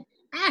recommend.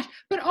 Ash,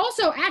 but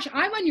also, Ash,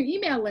 I'm on your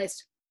email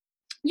list.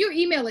 Your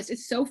email list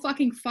is so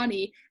fucking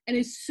funny and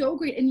is so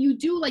great. And you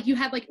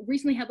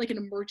recently had like an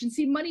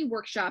emergency money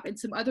workshop and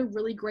some other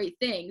really great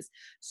things.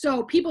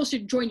 So people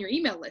should join your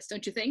email list,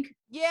 don't you think?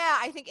 Yeah,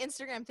 I think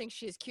Instagram thinks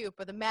she's cute,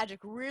 but the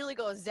magic really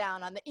goes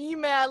down on the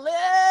email list.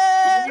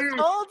 Yes.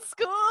 Old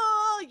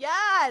school.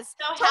 Yes,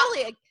 so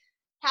totally.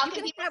 How you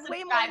can have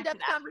way more in-depth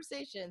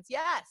conversations.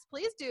 Yes,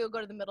 please do go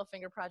to the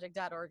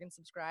middlefingerproject.org and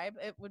subscribe.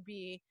 It would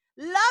be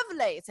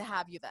lovely to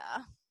have you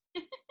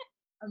there.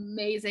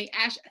 Amazing.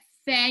 Ash,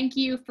 thank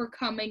you for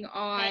coming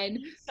on. Thank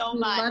you so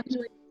much. Love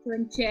you,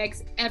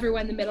 ShrinkChicks,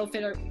 everyone, the Middle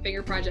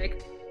Finger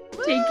Project.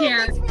 Woo, take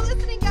care. Thanks for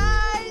listening, guys.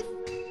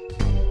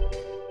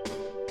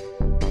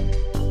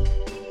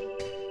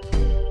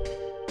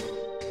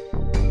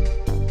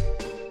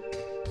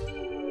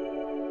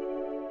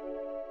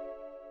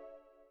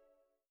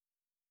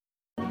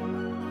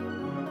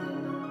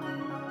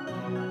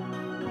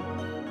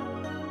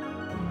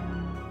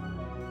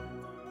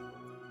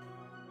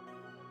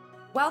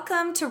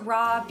 Welcome to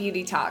Raw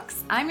Beauty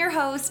Talks. I'm your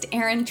host,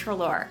 Erin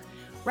Treloar.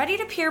 Ready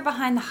to peer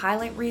behind the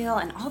highlight reel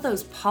and all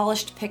those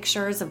polished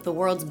pictures of the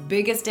world's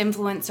biggest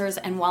influencers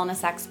and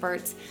wellness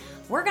experts?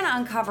 We're going to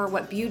uncover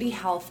what beauty,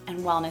 health, and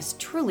wellness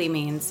truly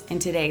means in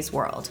today's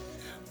world.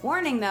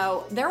 Warning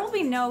though, there will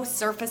be no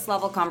surface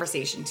level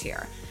conversations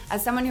here.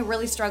 As someone who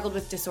really struggled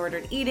with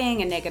disordered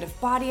eating and negative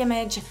body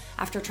image,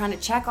 after trying to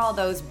check all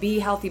those be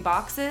healthy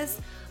boxes,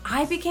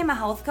 I became a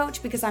health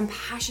coach because I'm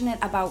passionate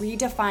about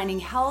redefining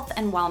health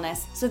and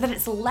wellness so that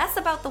it's less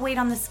about the weight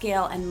on the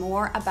scale and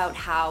more about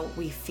how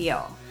we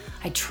feel.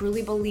 I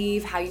truly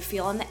believe how you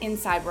feel on the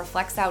inside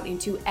reflects out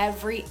into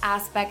every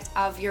aspect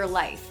of your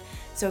life.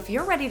 So if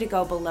you're ready to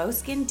go below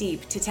skin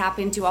deep to tap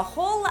into a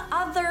whole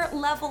other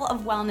level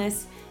of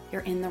wellness,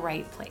 you're in the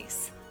right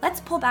place. Let's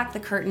pull back the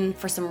curtain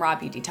for some raw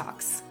beauty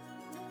talks.